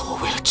知道我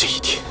为了这一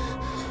天，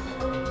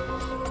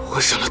我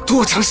忍了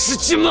多长时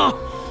间吗？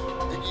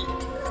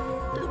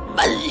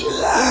曼灵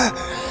儿，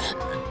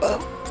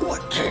我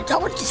知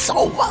道你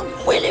早晚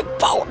会来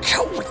报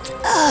仇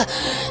的，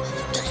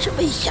但是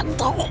没想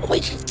到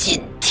会是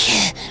今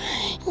天。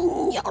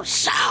你要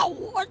杀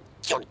我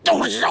就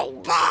动手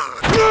吧！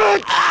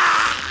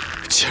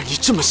既然你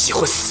这么喜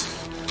欢死，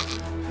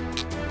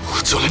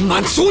我就来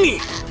满足你。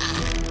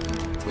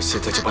我现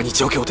在就把你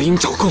交给我的鹰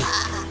爪功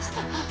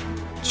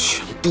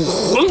全部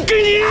还给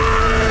你！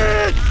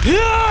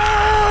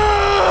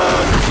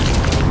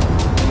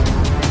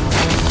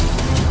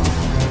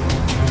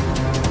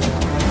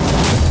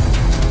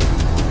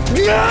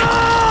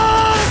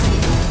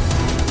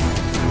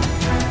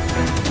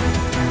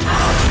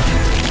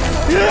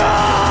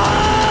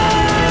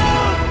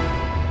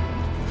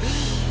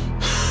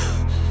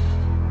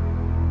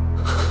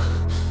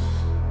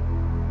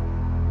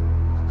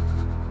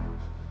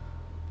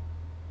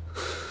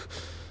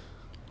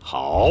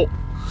好，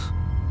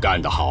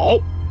干得好！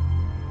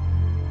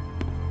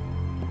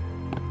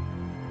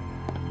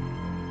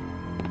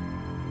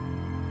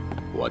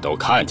我都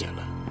看见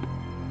了。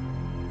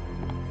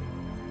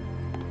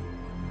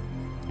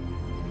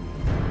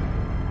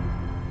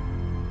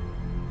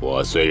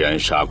我虽然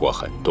杀过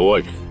很多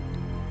人，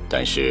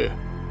但是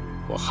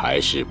我还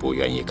是不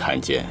愿意看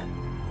见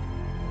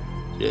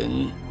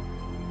人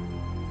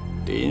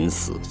临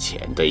死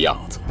前的样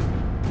子，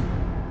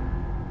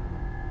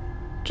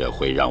这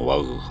会让我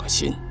恶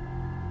心。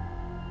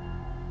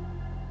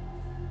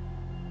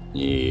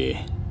你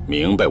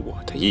明白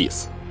我的意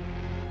思，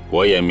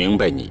我也明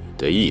白你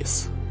的意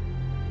思，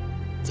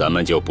咱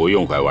们就不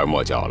用拐弯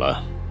抹角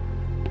了。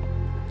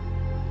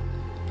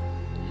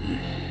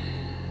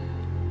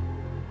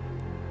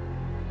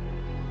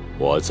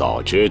我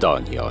早知道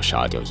你要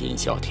杀掉殷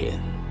啸天，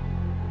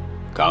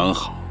刚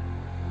好，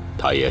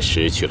他也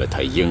失去了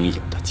他应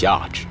有的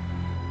价值。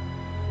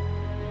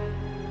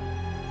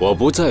我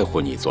不在乎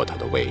你坐他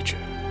的位置，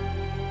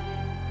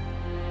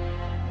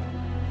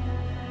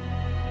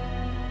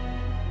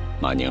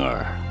马宁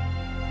儿，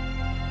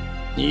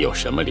你有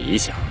什么理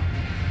想？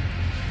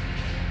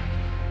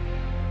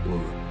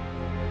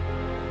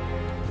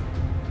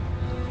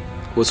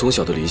我从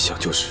小的理想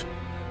就是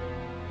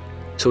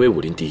成为武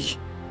林第一。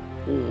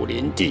武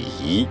林第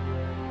一？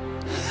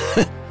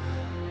哼！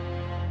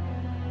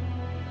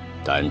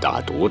单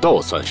打独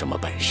斗算什么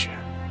本事？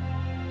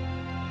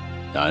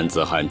男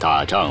子汉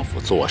大丈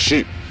夫做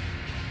事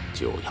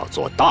就要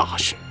做大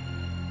事。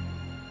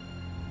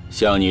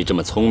像你这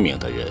么聪明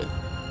的人，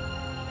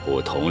不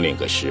统领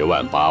个10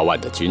万8万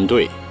的军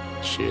队，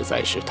实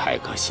在是太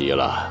可惜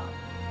了。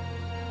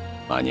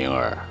马宁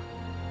儿，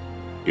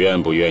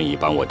愿不愿意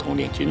帮我统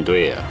领军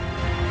队啊？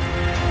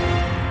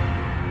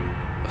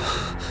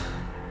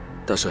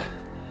大帅，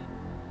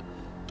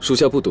属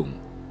下不懂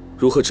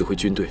如何指挥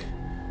军队，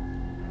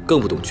更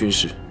不懂军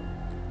事。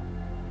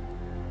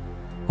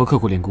我刻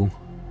苦练功，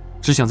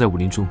只想在武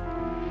林中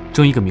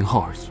争一个名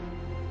号而已。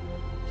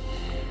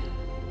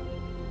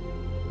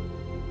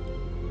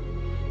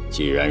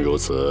既然如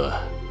此，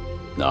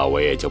那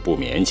我也就不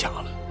勉强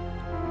了。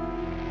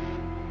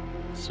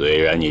虽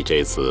然你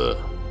这次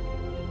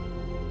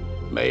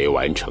没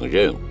完成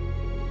任务，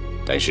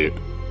但是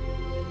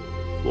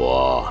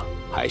我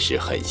还是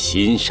很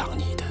欣赏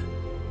你的。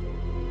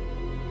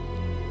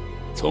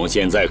从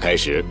现在开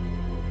始，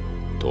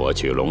夺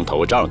取龙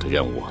头杖的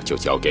任务就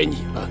交给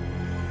你了。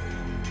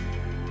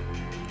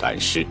但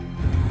是，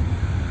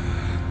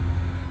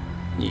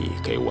你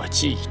给我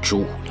记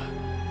住了，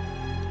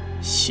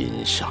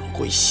欣赏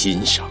归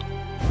欣赏，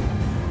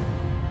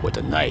我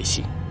的耐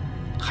性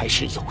还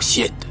是有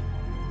限的。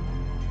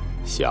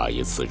下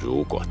一次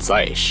如果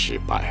再失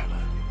败了，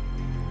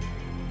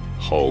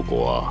后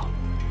果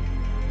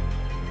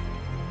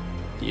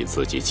你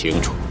自己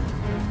清楚。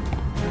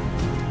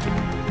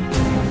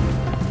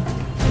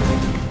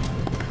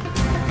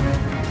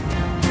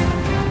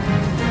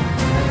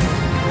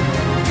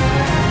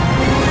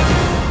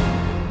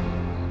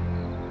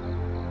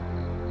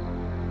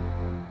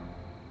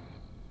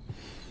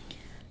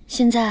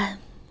现在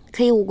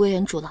可以物归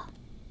原主了。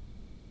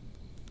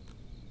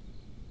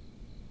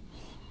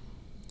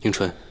迎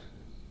春，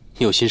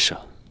你有心事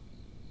啊？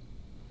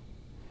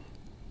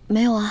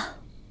没有啊。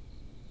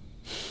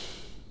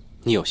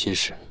你有心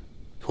事，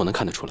我能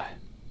看得出来。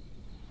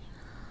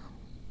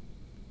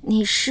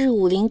你是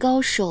武林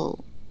高手，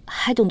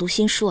还懂读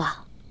心术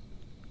啊？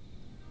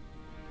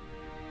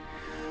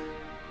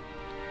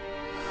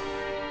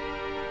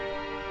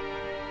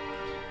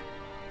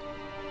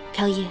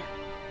飘逸，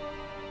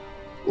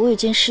我有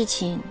件事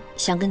情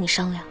想跟你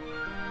商量。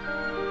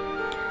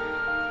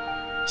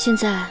现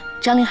在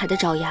张凌海的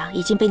爪牙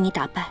已经被你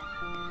打败，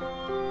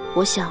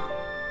我想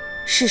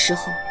是时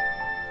候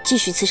继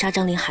续刺杀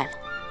张凌海了。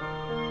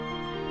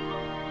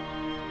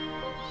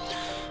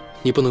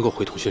你不能够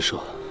回同学社，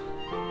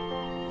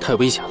太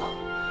危险了。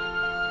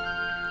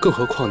更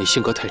何况你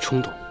性格太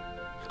冲动，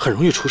很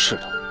容易出事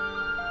的。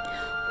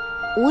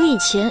我以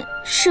前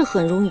是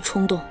很容易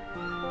冲动，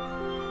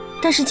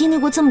但是经历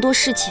过这么多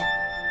事情，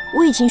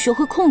我已经学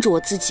会控制我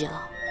自己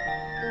了。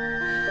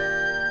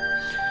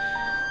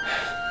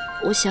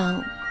我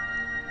想，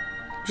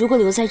如果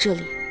留在这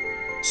里，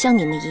像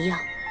你们一样，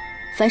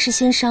凡事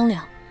先商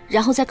量，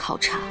然后再考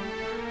察，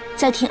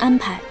再听安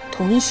排，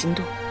统一行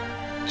动，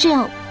这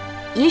样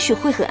也许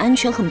会很安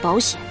全、很保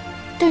险，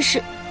但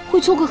是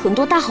会错过很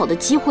多大好的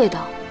机会的。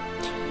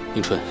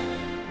迎春，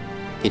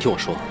你听我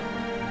说，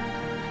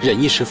忍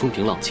一时风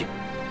平浪静，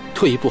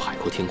退一步海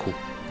阔天空。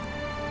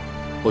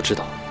我知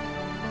道，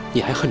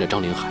你还恨着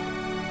张凌海，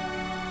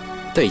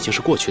但已经是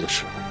过去的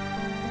事了。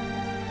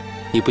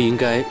你不应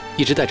该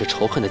一直带着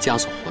仇恨的枷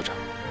锁活着。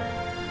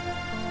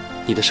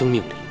你的生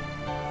命里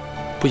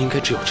不应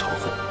该只有仇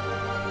恨，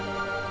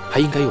还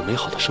应该有美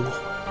好的生活。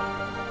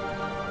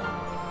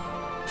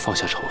放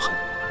下仇恨，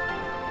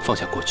放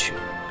下过去，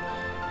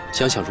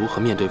想想如何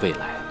面对未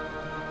来，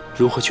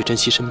如何去珍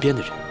惜身边的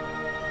人。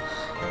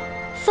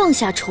放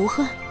下仇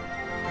恨？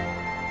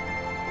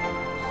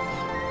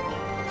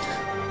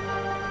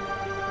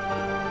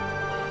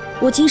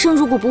我今生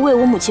如果不为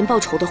我母亲报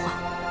仇的话，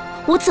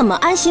我怎么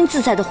安心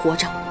自在地活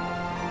着？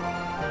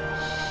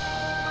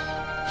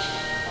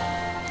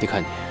你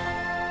看你，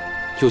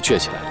又倔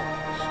起来了。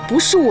不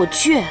是我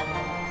倔，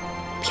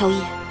飘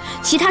逸，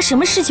其他什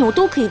么事情我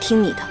都可以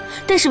听你的，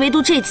但是唯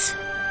独这次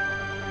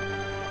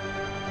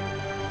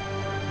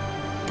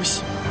不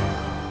行。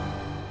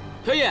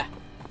飘逸，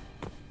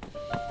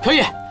飘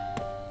逸，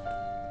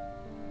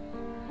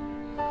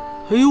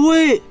哎呦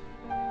喂，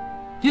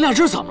你俩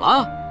这是怎么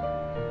了？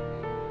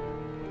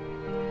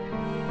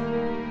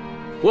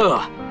喂喂，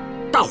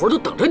大伙儿都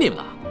等着你们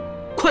呢，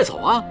快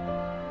走啊！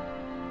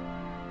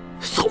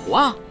走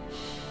啊！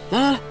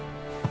来来来，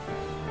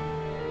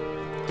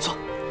走。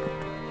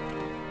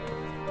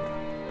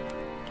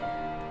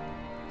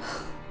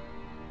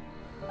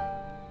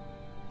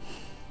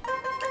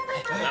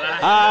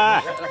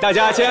哎，大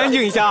家先安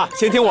静一下，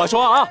先听我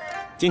说啊！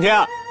今天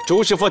啊，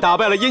朱师傅打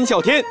败了殷啸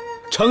天，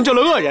惩治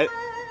了恶人，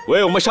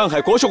为我们上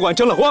海国术馆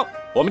争了光。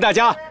我们大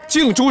家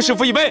敬朱师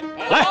傅一杯，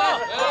来！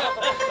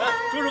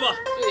朱师傅，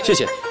谢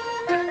谢。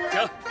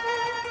请。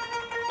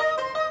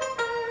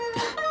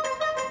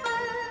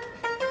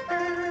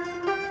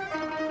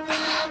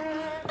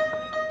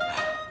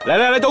来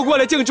来来，都过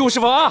来敬朱师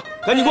傅啊！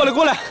赶紧过来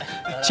过来！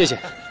谢谢，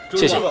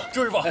谢谢。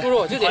朱师傅，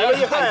这点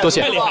厉害，多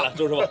谢，太厉害了，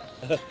朱师傅。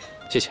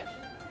谢谢。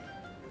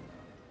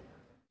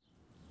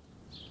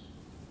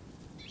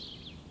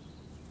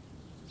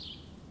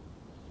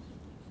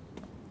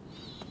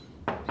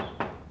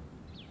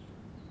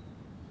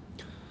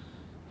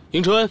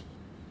迎春，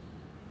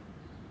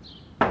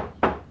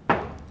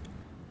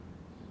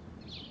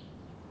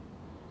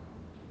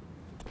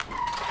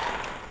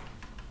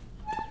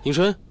迎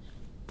春，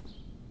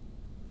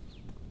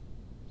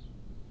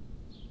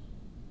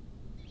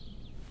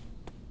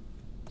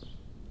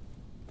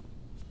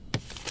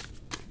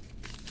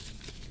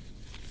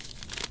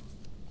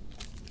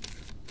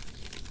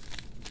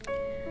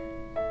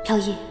飘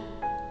逸，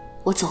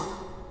我走了。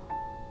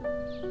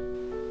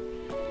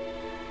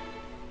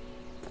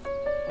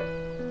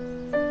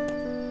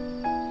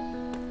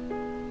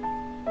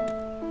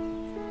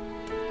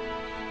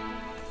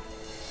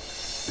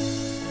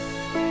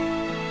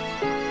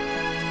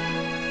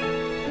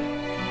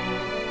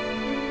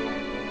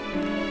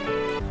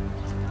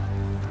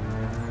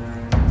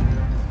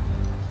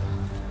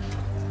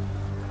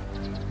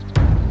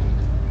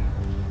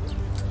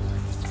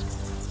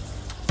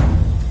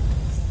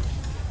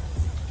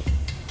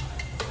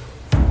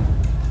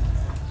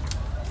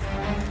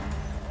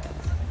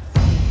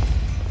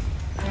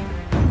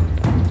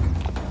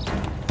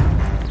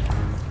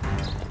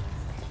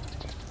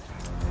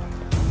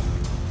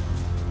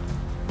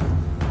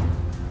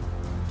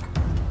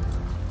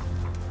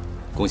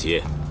恭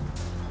喜，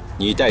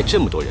你带这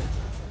么多人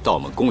到我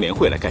们工联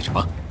会来干什么？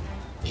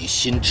你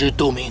心知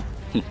肚明。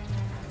哼，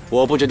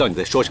我不知道你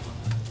在说什么，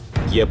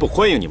也不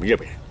欢迎你们日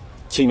本人，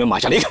请你们马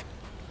上离开。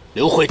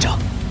刘会长，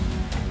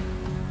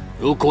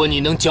如果你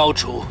能交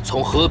出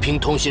从和平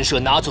通信社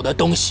拿走的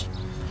东西，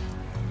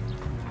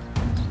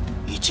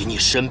以及你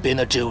身边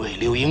的这位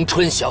柳迎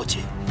春小姐，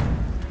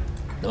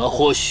那么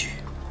或许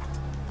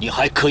你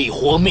还可以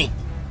活命。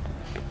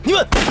你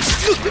们，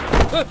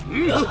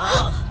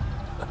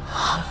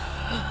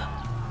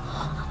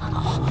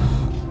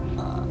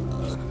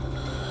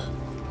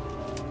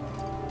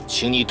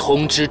请你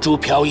通知朱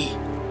飘逸，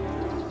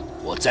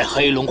我在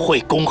黑龙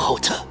会恭候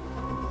他。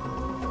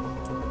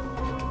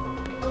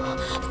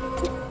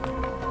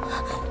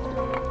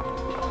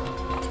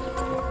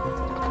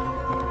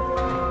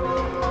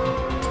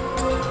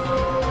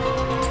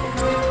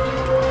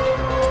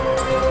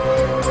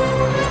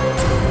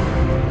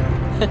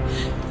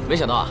没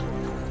想到啊，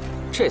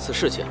这次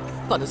事情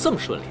办得这么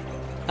顺利。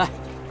哎，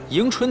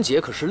迎春姐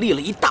可是立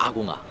了一大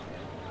功啊！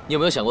你有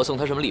没有想过送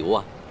她什么礼物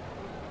啊？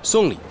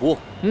送礼物？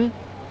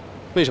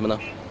为什么呢？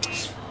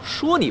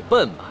说你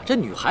笨吧，这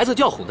女孩子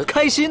就要哄她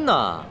开心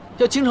呢，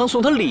要经常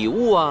送她礼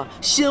物啊、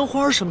鲜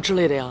花什么之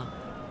类的呀。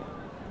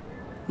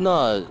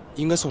那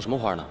应该送什么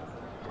花呢？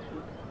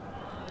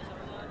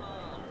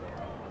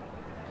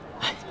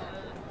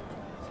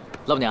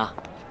老板娘，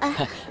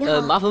哎，你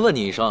好，麻烦问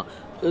你一声，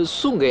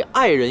送给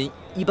爱人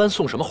一般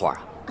送什么花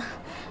啊？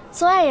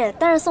送爱人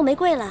当然送玫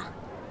瑰了。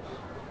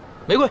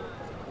玫瑰，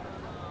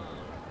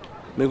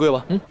玫瑰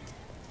吧？嗯，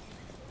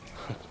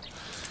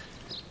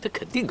他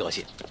肯定高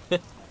兴。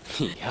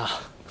你呀，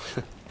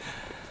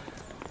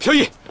飘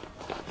逸，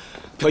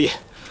飘逸，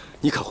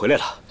你可回来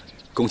了！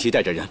宫西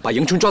带着人把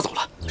迎春抓走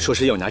了，说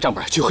是要拿账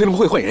本去黑龙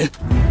会换人。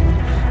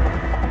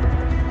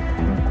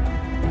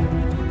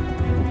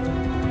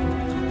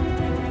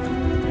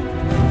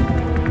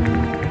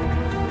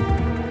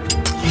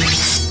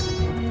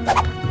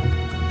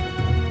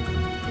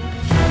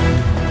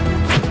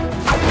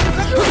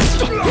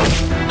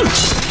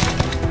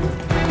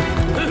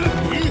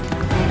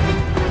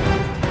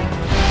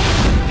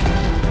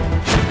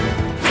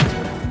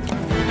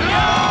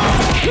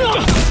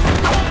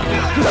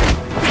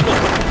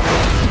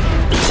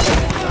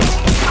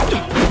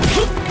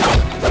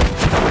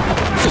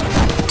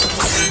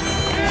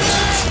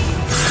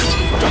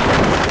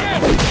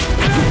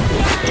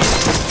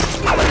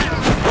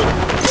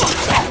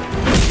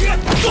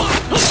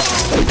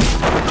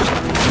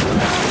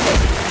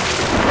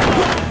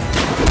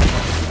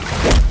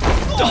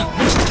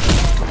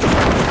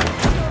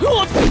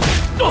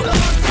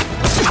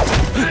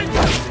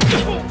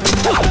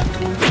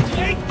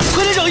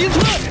快点找迎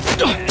春！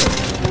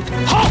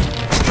好。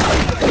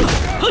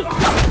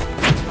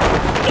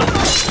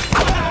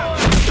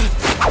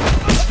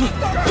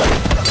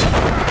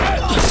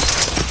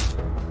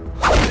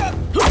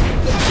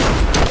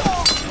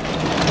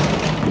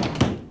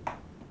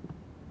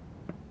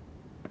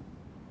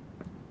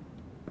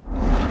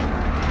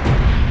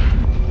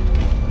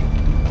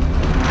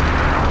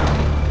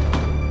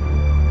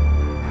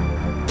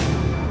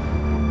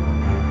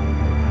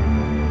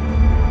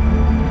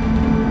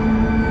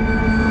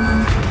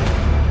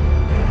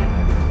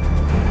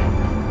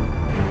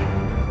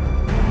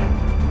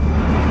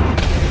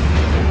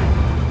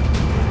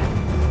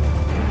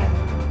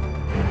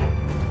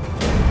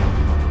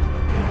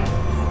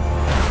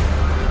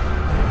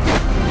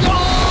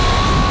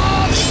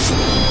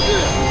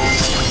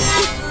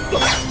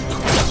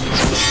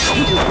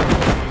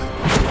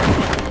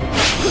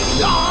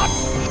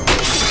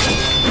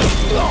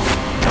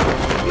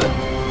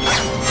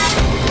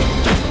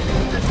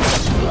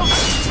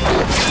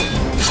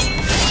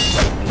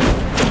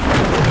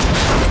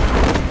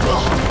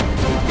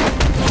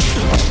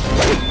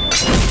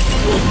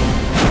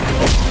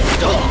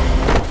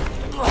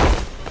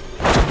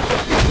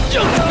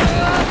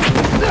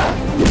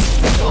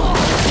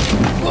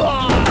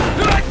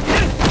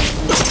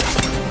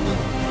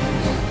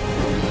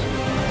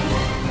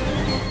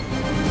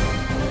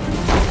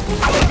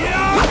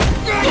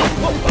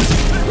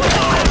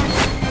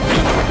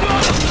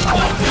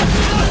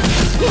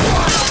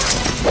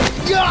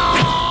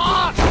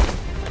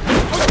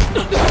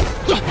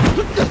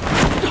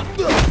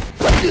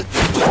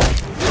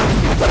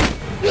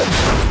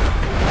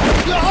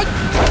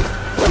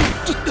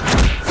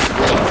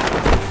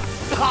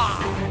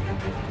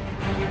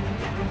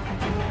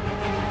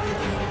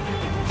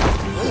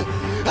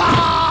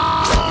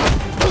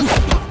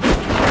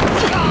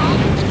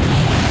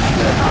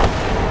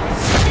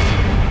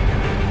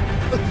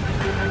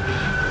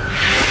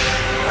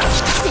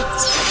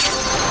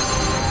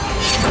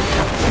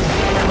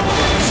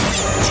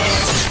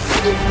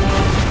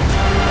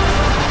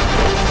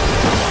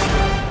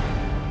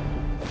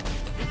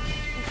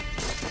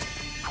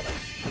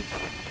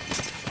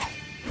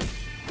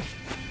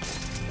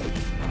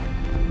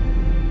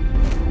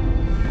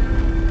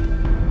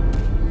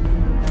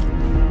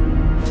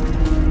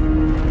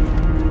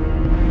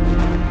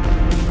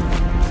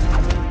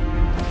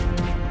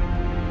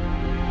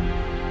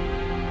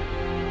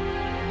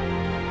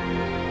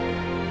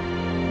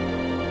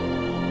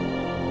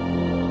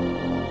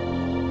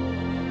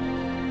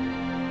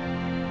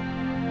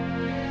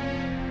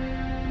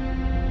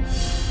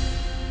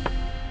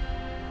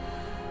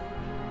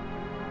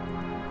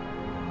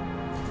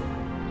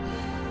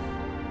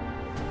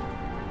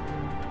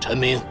陈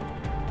明，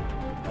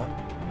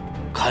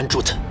看住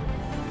他，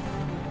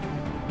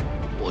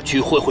我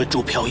去会会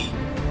朱飘逸，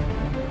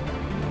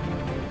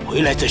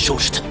回来再收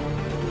拾他。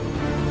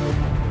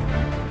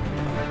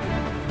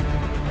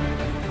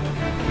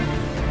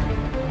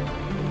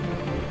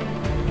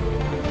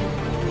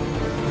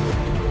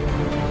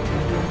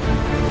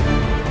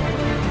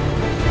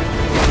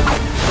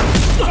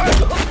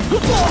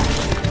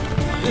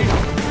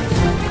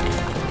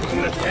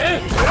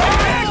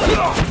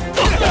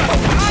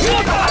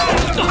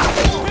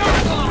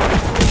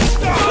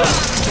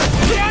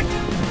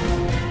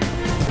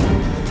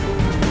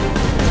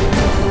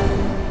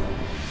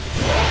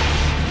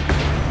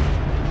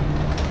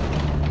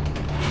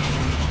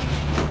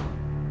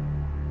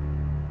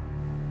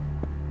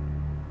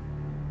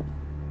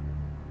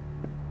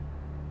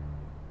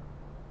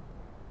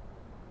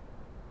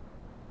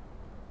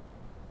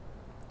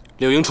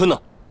柳迎春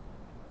呢？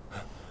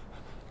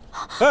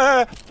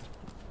哎，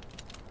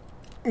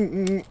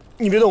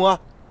你别动啊！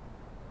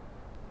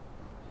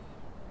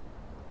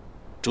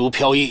朱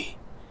飘逸，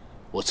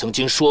我曾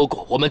经说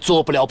过，我们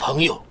做不了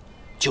朋友，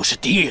就是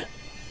敌人。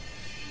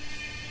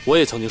我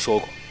也曾经说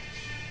过，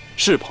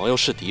是朋友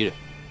是敌人，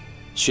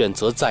选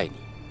择在你，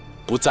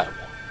不在我。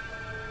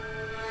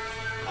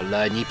看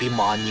来你比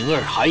马宁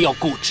儿还要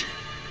固执，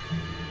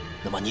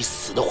那么你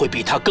死的会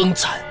比他更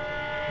惨。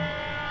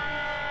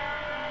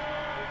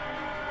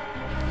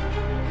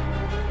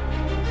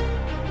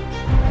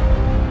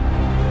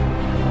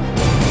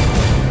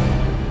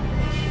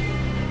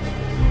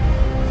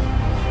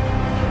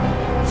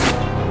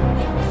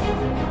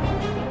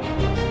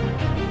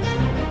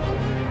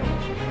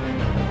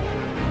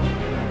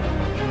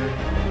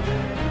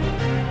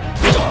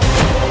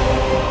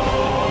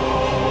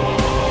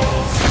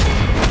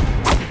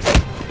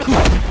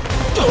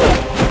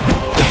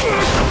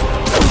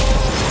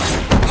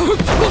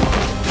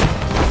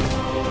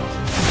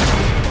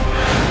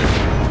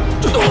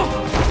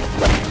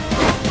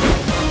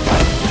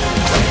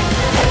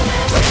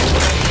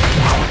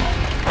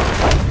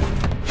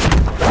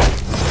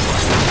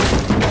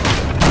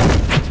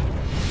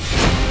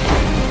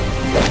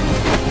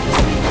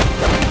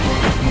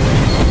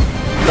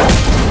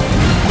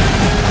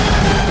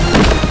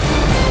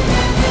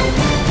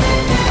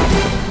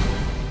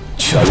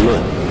全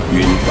论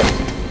云：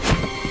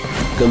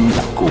根本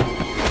固，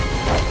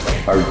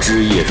而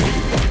枝叶荣；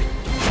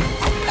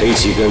培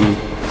其根，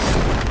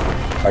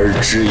而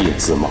枝叶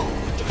自茂。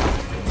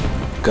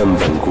根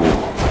本固，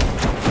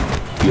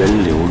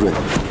源流润，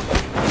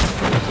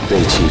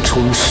被其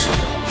充实，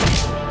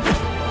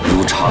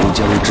如长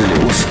江之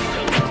流水，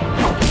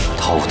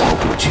滔滔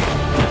不绝，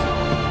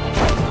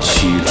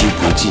取之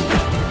不尽，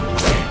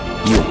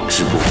用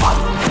之不完。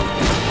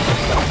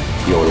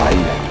有来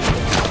源，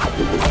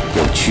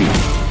有去路，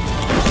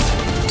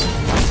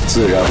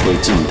自然会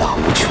劲大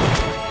无穷，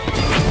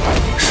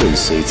顺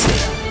随自然，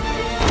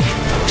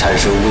产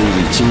生威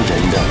力惊人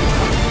的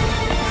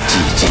积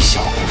极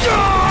效果。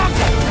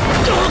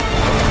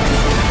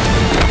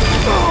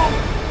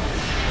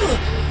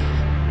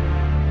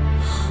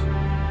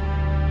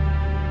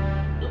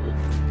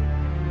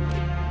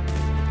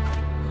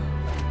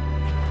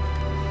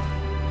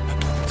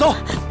走。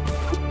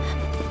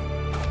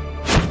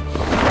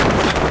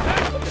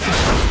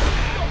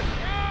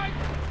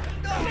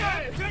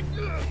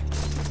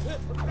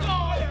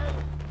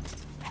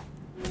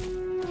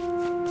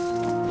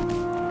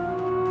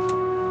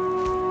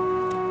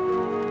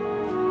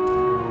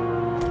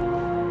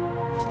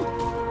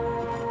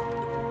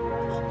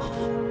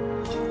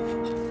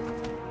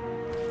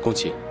宫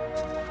崎，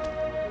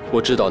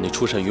我知道你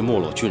出身于没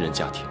落军人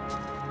家庭，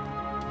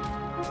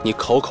你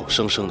口口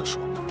声声地说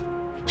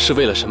是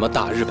为了什么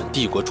大日本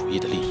帝国主义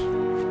的利益。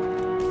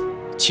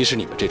其实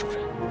你们这种人，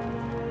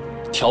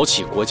挑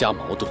起国家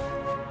矛盾，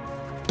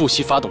不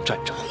惜发动战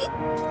争，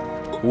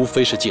无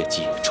非是借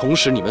机重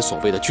拾你们所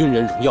谓的军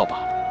人荣耀罢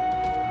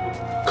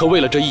了。可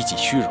为了这一己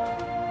虚荣，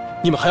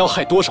你们还要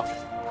害多少人？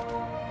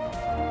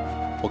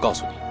我告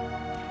诉你，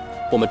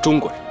我们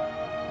中国人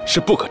是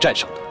不可战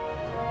胜的。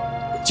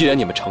既然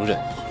你们承认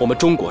我们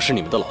中国是你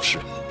们的老师，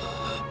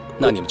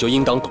那你们就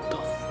应当懂得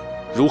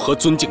如何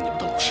尊敬你们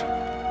的老师。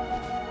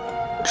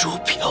朱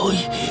飘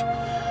逸，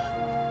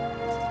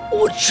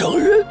我承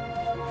认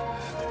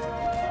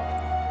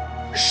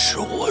是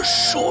我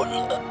说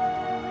了。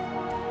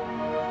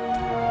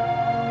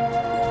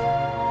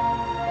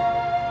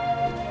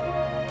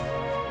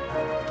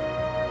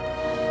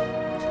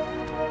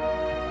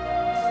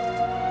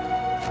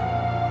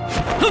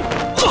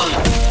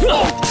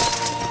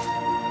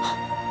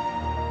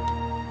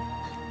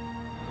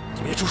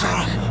你别出声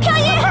啊！飘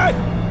逸，哎，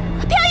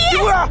飘逸，别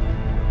过来！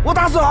我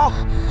打死好，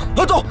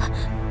走，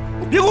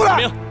别过来！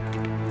明，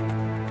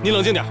你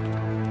冷静点，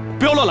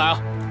不要乱来啊！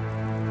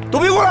都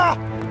别过来！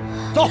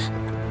走！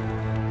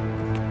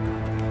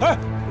哎，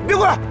别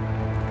过来！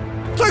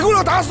再过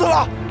来打死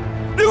了！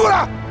别过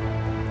来！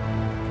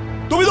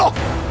都别动！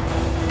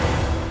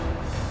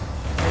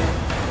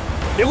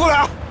别过来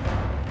啊！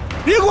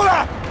别过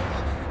来！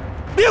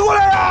别过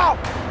来啊！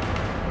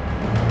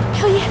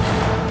飘逸，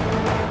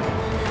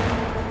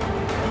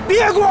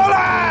别过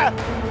来！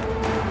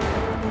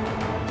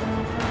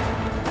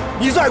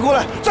你再过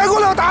来，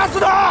我打死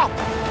他！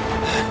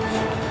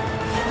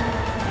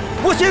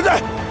我现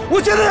在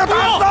要打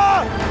死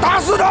他！打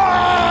死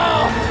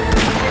他！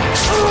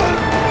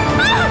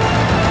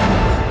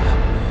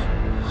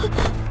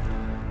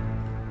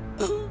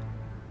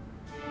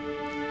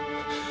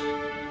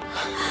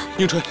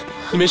迎春，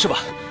你没事吧？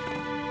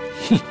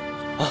哼，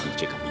啊，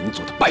这个民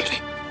族的败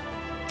类！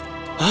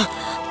啊，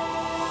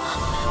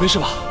没事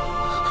吧？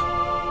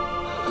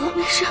我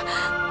没事，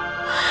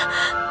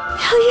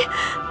飘逸，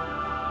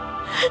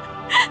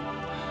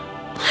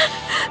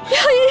飘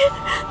逸，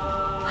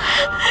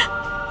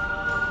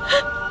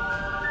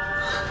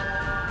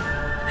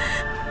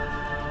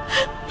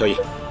飘逸，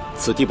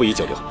此地不宜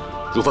久留，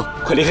如风，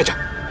快离开这儿。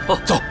哦，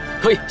走，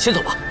飘逸，先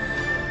走吧。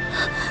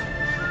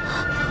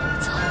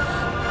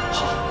好。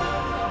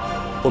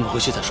我们回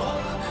去再说。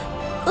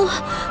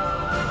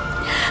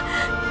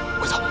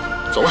快走，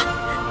走吧。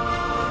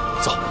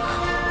走。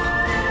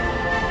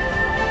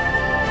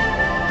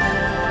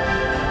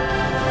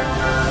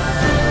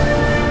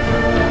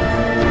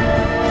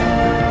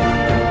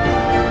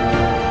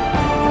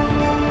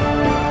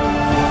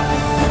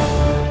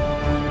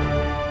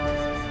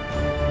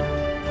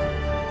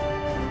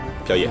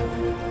飘爷，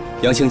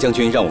杨兴将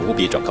军让我务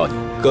必转告你，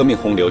革命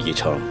洪流已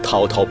成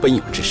滔滔奔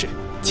涌之势，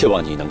切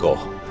望你能够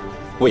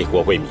为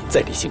国为民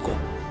再立新功。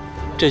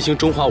振兴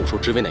中华武术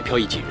之威乃飘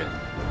逸己任，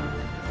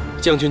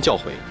将军教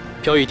诲，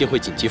飘逸定会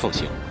谨记奉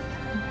行。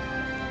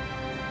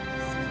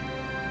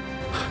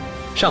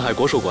上海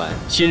国术馆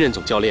新任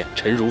总教练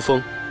陈如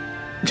风，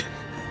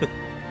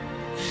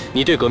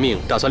你对革命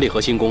打算立何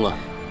新功啊？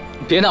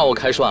别拿我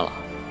开涮了，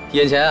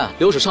眼前啊，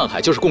留守上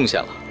海就是贡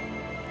献了。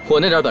我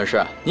那点本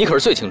事，你可是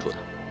最清楚的。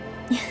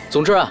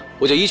总之啊，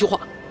我就一句话，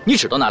你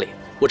指到哪里，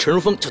我陈如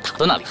风就打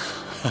到哪里。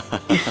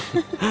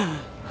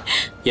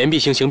言必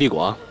行，行必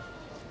果。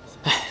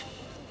哎，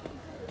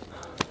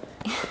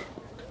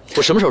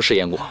我什么时候食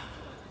言过？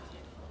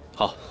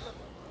好，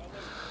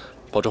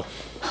保重，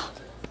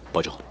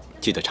保重，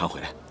记得常回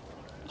来。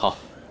好，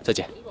再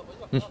见。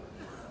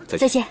再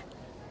见。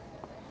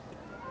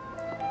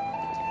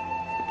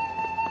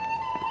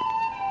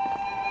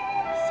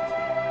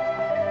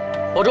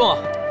保重啊。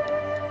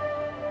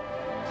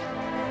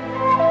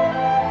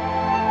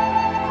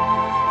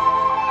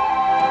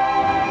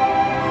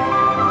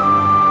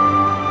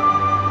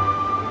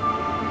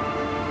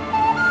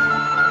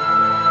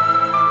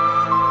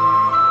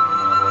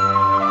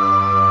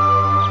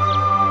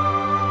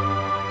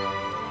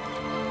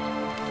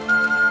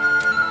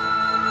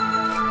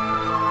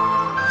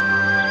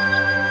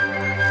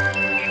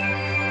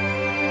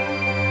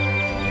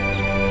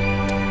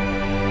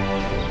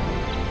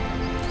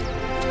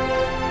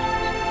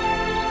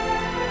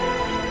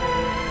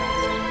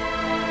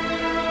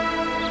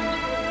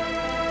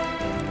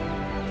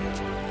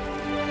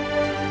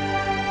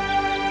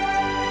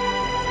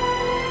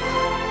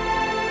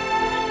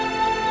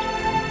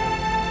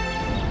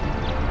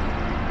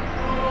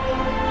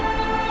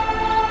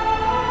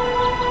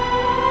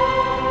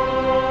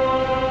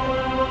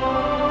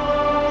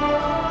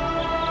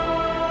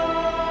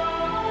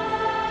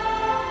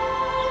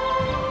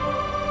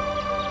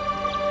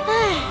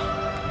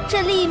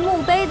这立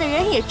墓碑的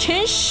人也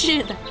真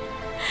是的，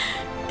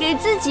给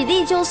自己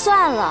立就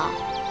算了，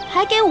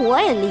还给我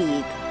也立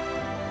一个。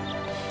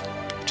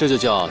这就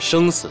叫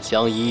生死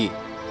相依，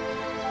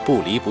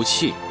不离不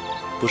弃，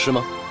不是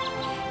吗？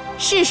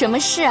是什么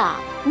事啊？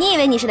你以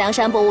为你是梁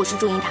山伯，我是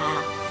祝英台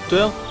啊？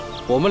对啊，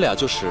我们俩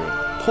就是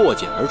破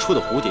茧而出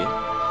的蝴蝶，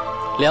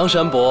梁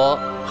山伯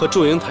和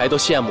祝英台都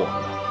羡慕我们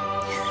了。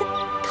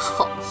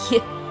讨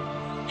厌！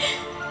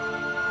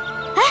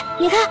哎，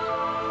你看，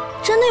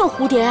真的有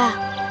蝴蝶啊！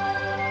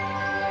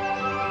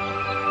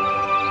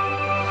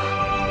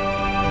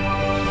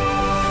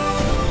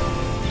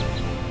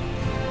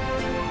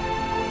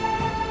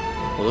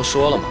我都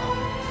说了嘛。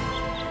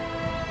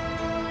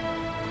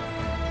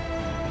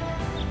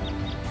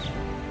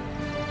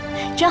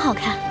真好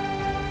看。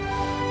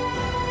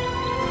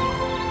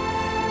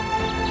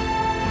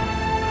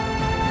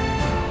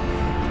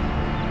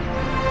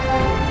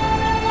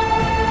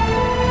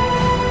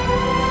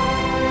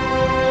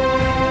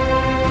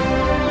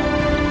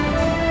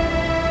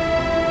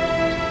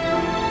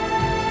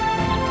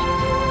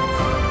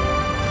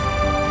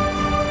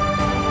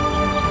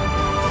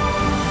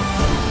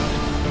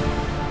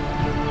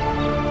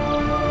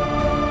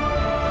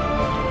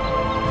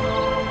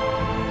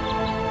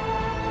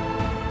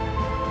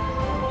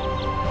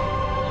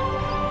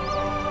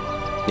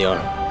宁儿，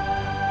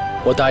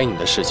我答应你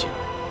的事情，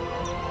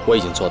我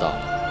已经做到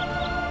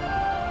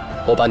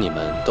了。我把你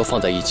们都放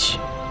在一起，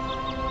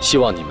希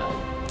望你们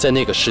在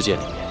那个世界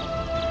里面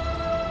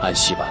安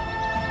息吧。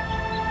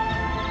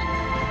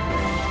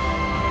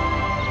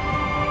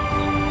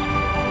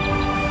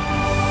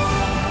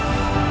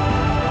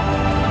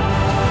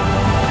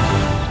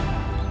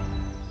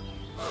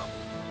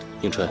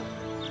迎春，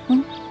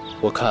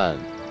我看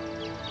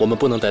我们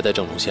不能待在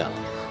正中县了。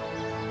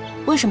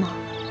为什么？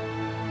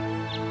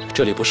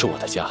这里不是我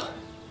的家，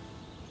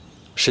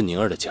是宁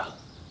儿的家。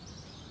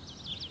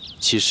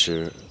其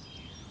实，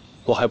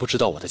我还不知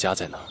道我的家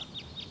在哪儿。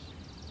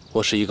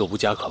我是一个无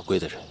家可归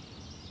的人。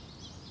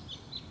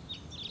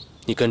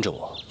你跟着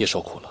我也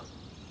受苦了。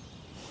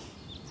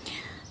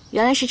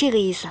原来是这个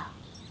意思啊。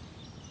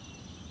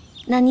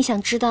那你想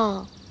知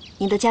道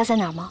你的家在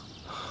哪儿吗？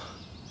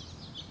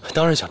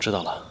当然想知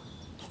道了。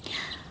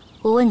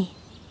我问你，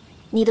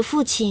你的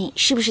父亲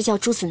是不是叫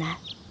朱子南？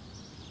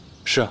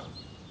是啊。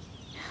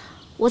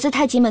我在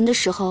太极门的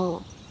时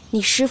候，你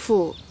师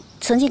父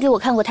曾经给我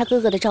看过他哥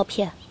哥的照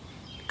片，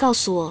告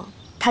诉我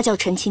他叫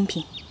陈清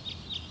平。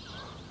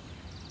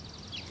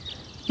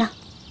那，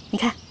你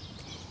看，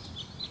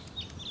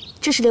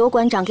这是刘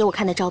馆长给我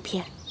看的照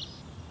片，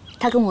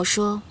他跟我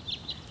说，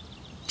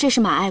这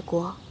是马爱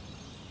国，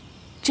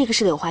这个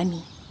是柳怀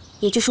民，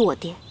也就是我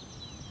爹。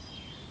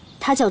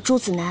他叫朱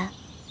子南，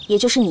也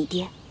就是你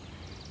爹。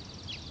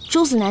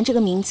朱子南这个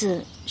名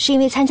字是因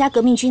为参加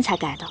革命军才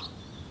改的。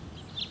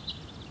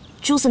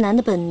朱子南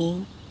的本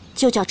名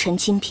就叫陈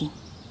清平。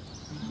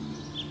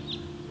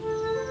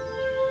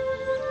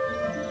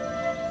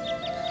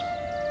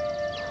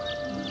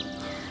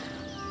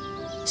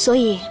所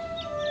以，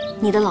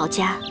你的老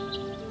家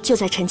就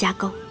在陈家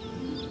沟。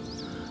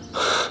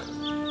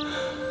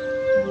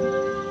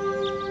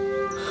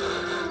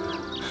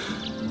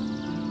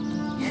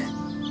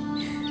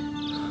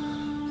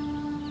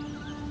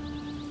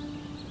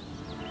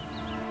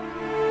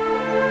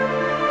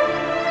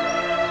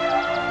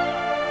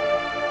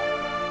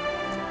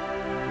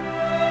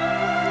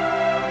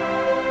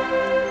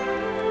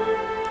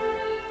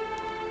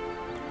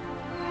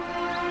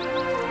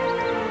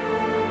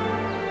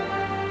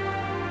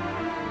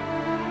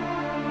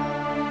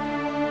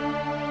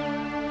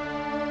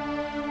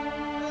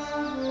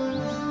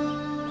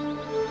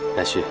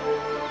乃旭，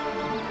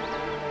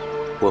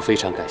我非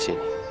常感谢你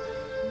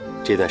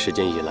这段时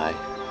间以来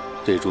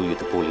对如雨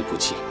的不离不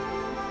弃。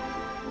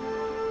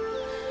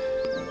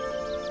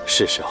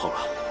是时候了，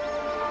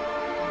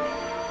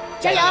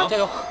加油！加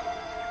油！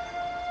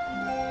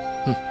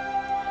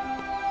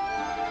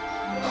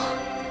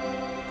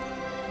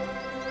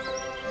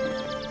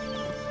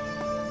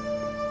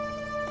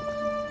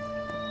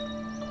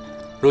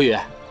如雨，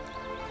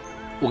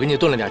我给你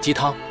炖了点鸡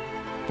汤，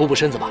补补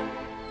身子吧。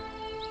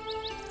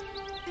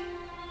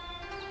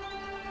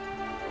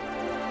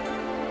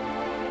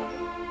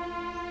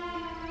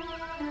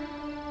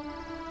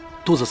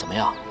肚子怎么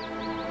样？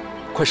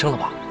快生了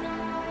吧？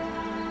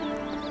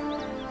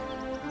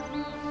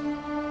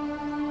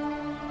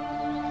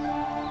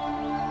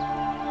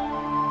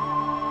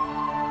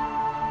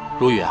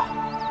如雨啊，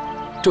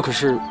这可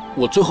是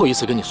我最后一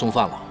次给你送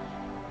饭了。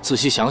仔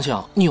细想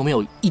想，你有没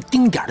有一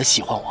丁点的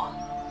喜欢我？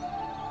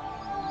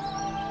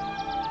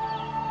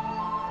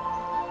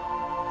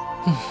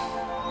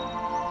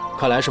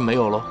看来是没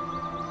有喽。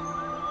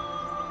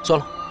算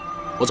了，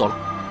我走了。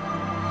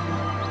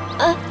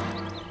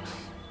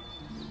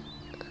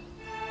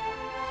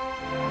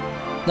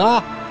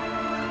那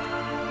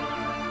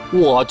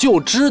我就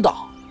知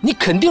道你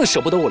肯定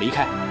舍不得我离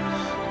开。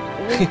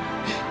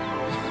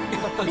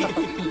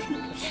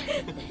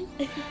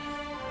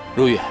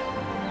如雨，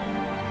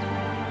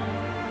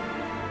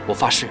我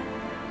发誓，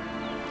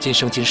今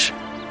生今世，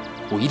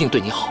我一定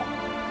对你好。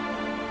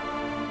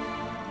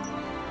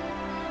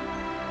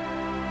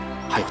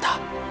还有他。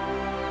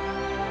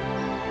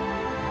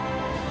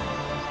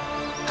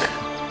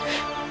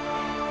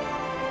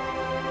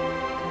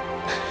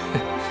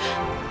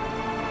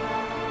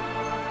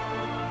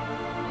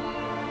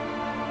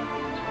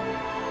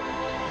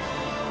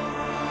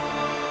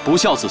不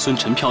孝子孙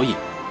陈飘逸，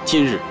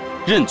今日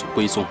认祖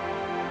归宗。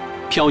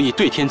飘逸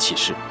对天起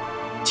誓，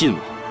尽我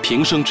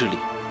平生之力，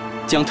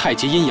将太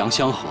极阴阳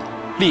相合、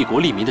利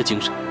国利民的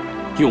精神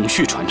永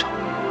续传承。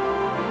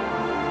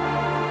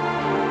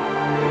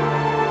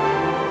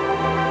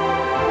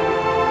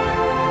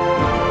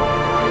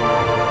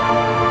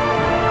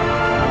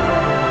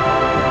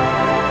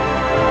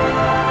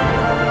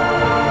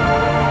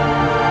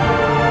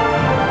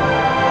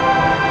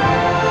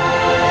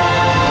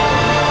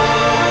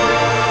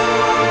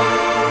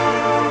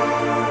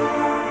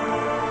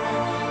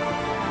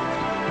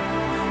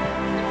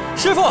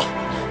师傅，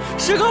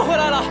师哥回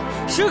来了！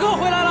师哥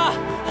回来了！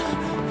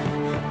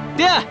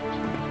爹，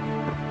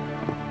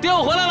爹，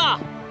我回来了。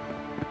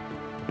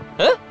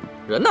哎，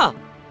人呢？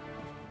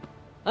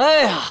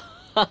哎呀，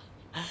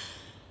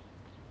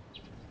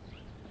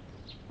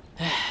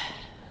哎，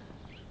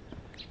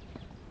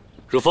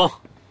如风，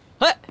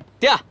哎，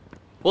爹，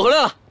我回来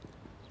了。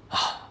啊，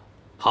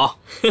好，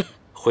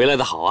回来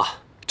的好啊，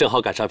正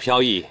好赶上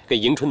飘逸跟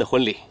迎春的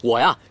婚礼。我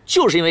呀，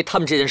就是因为他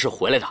们这件事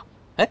回来的。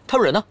哎，他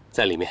们人呢？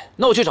在里面。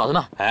那我去找他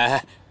们。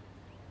哎，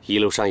一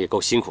路上也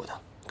够辛苦的，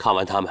看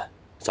完他们，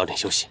早点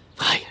休息。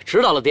哎呀，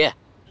知道了，爹。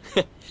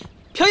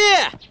飘逸。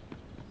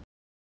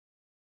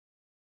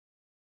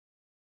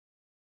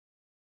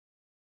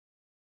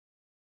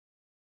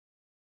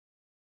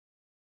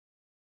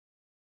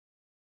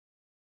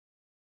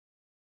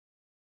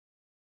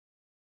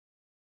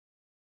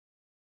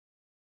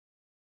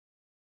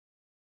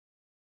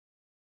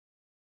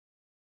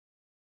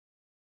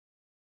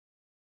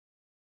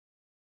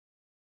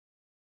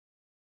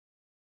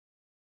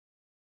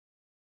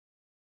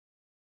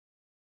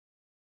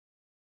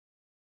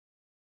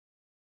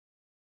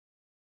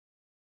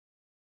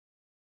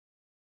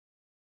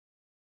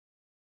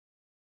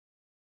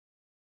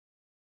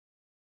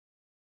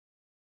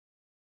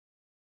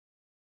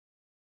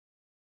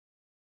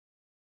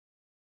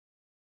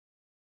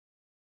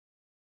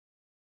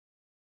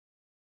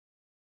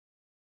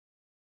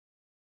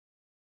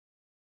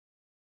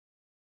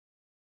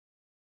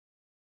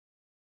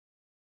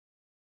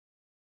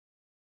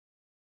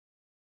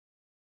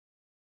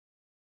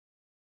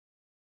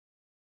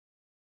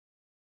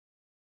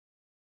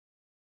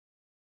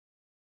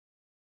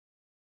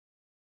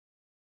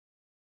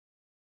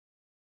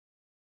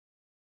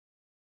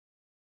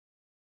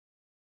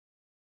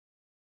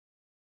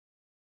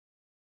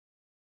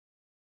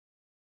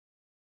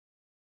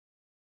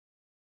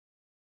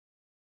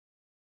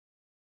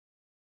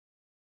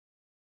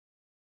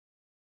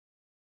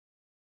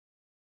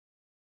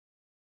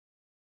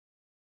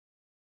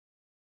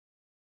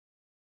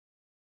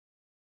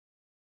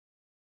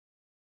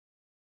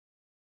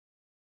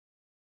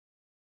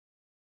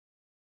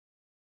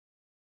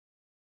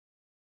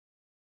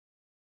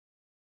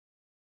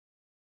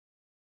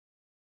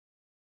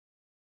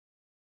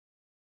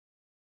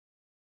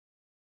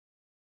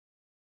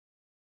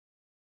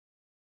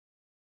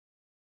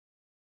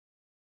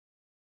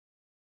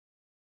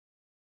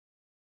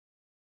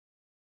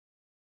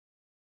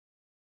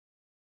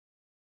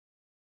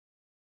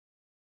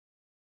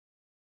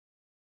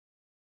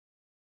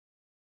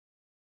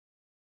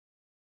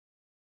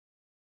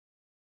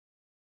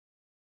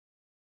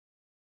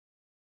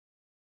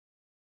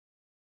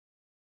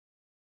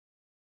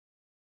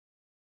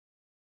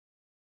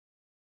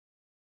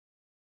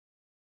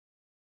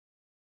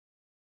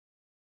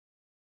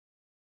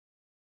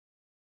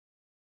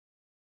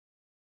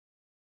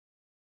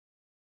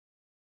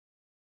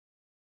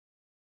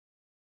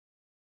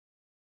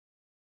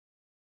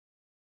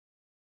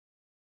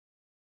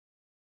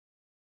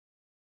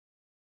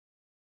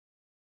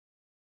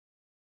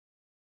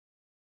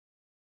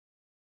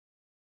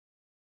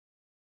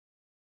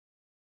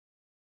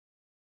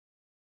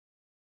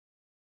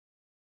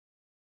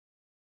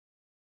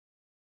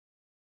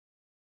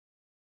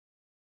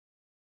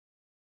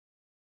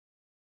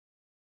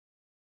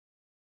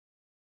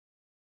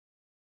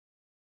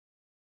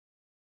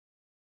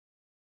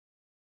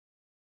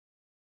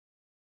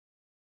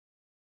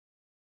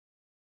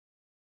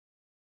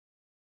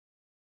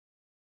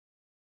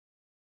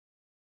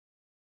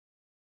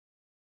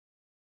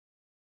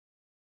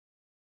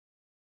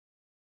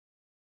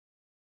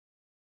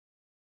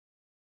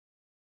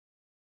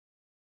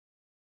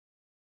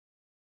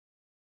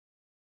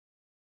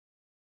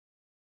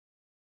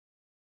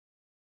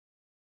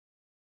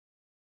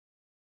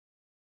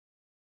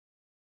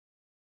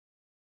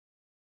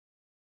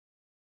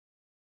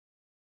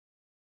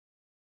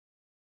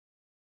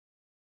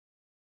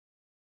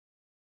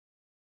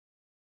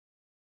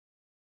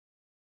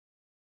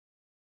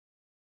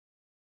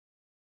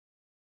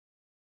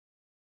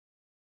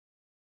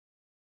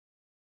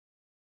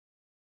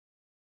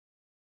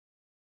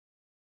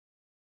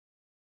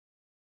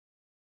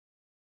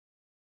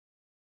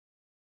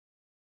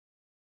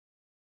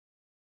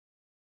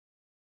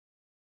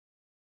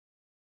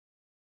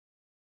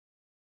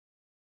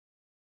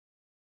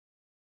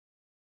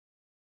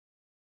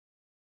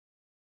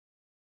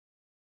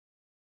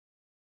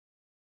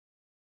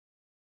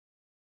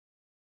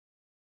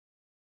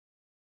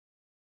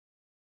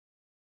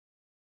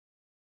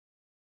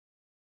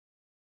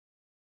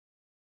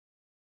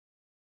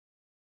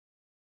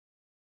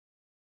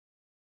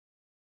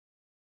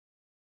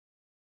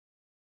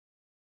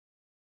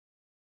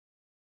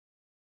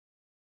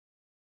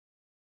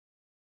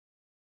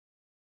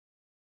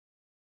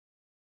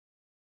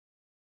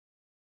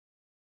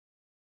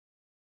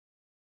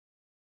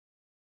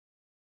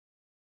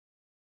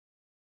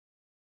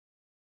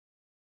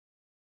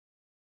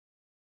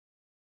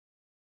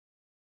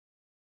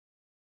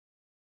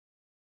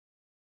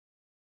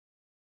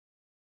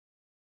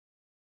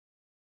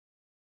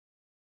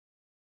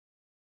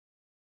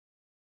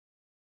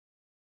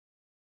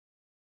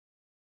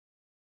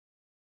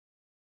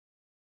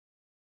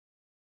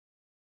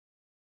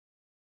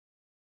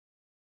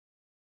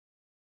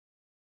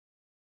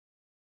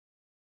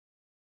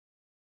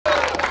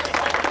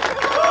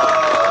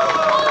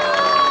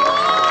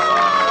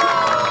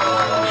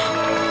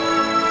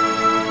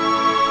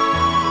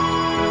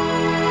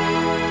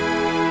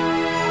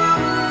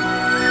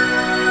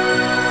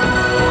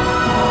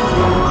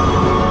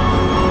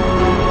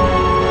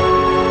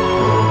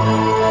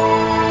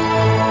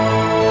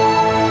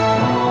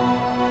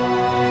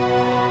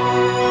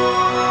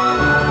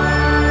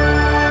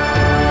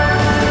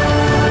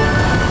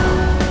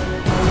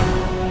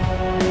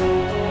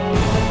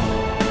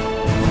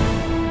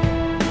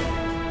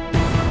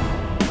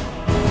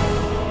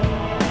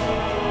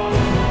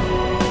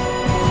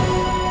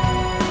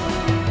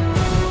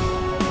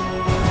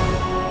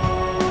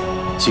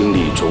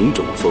种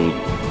种风雨，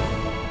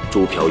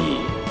朱飘逸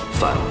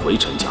返回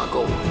陈家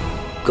沟，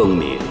更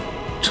名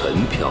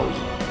陈飘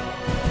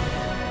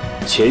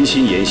逸，潜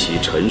心研习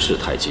陈氏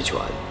太极拳，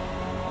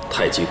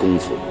太极功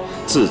夫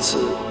自此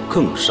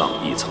更上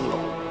一层楼。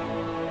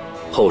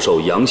后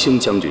受杨兴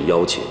将军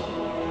邀请，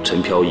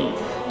陈飘逸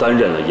担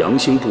任了杨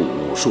兴部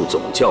武术总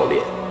教练。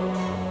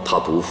他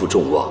不负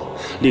众望，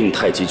令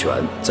太极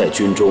拳在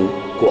军中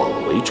广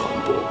为传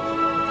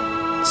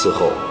播。此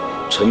后，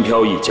陈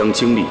飘逸将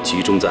精力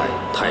集中在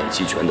太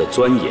极拳的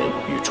钻研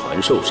与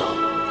传授上，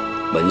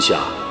门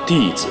下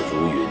弟子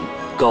如云，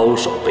高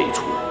手辈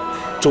出，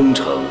终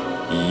成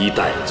一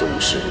代宗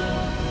师。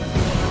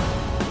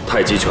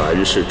太极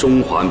拳是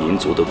中华民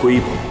族的瑰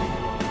宝，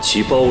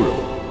其包容、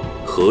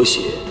和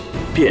谐、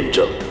辩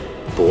证、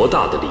博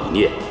大的理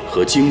念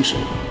和精神，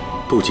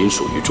不仅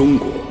属于中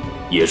国，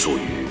也属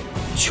于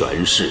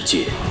全世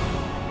界。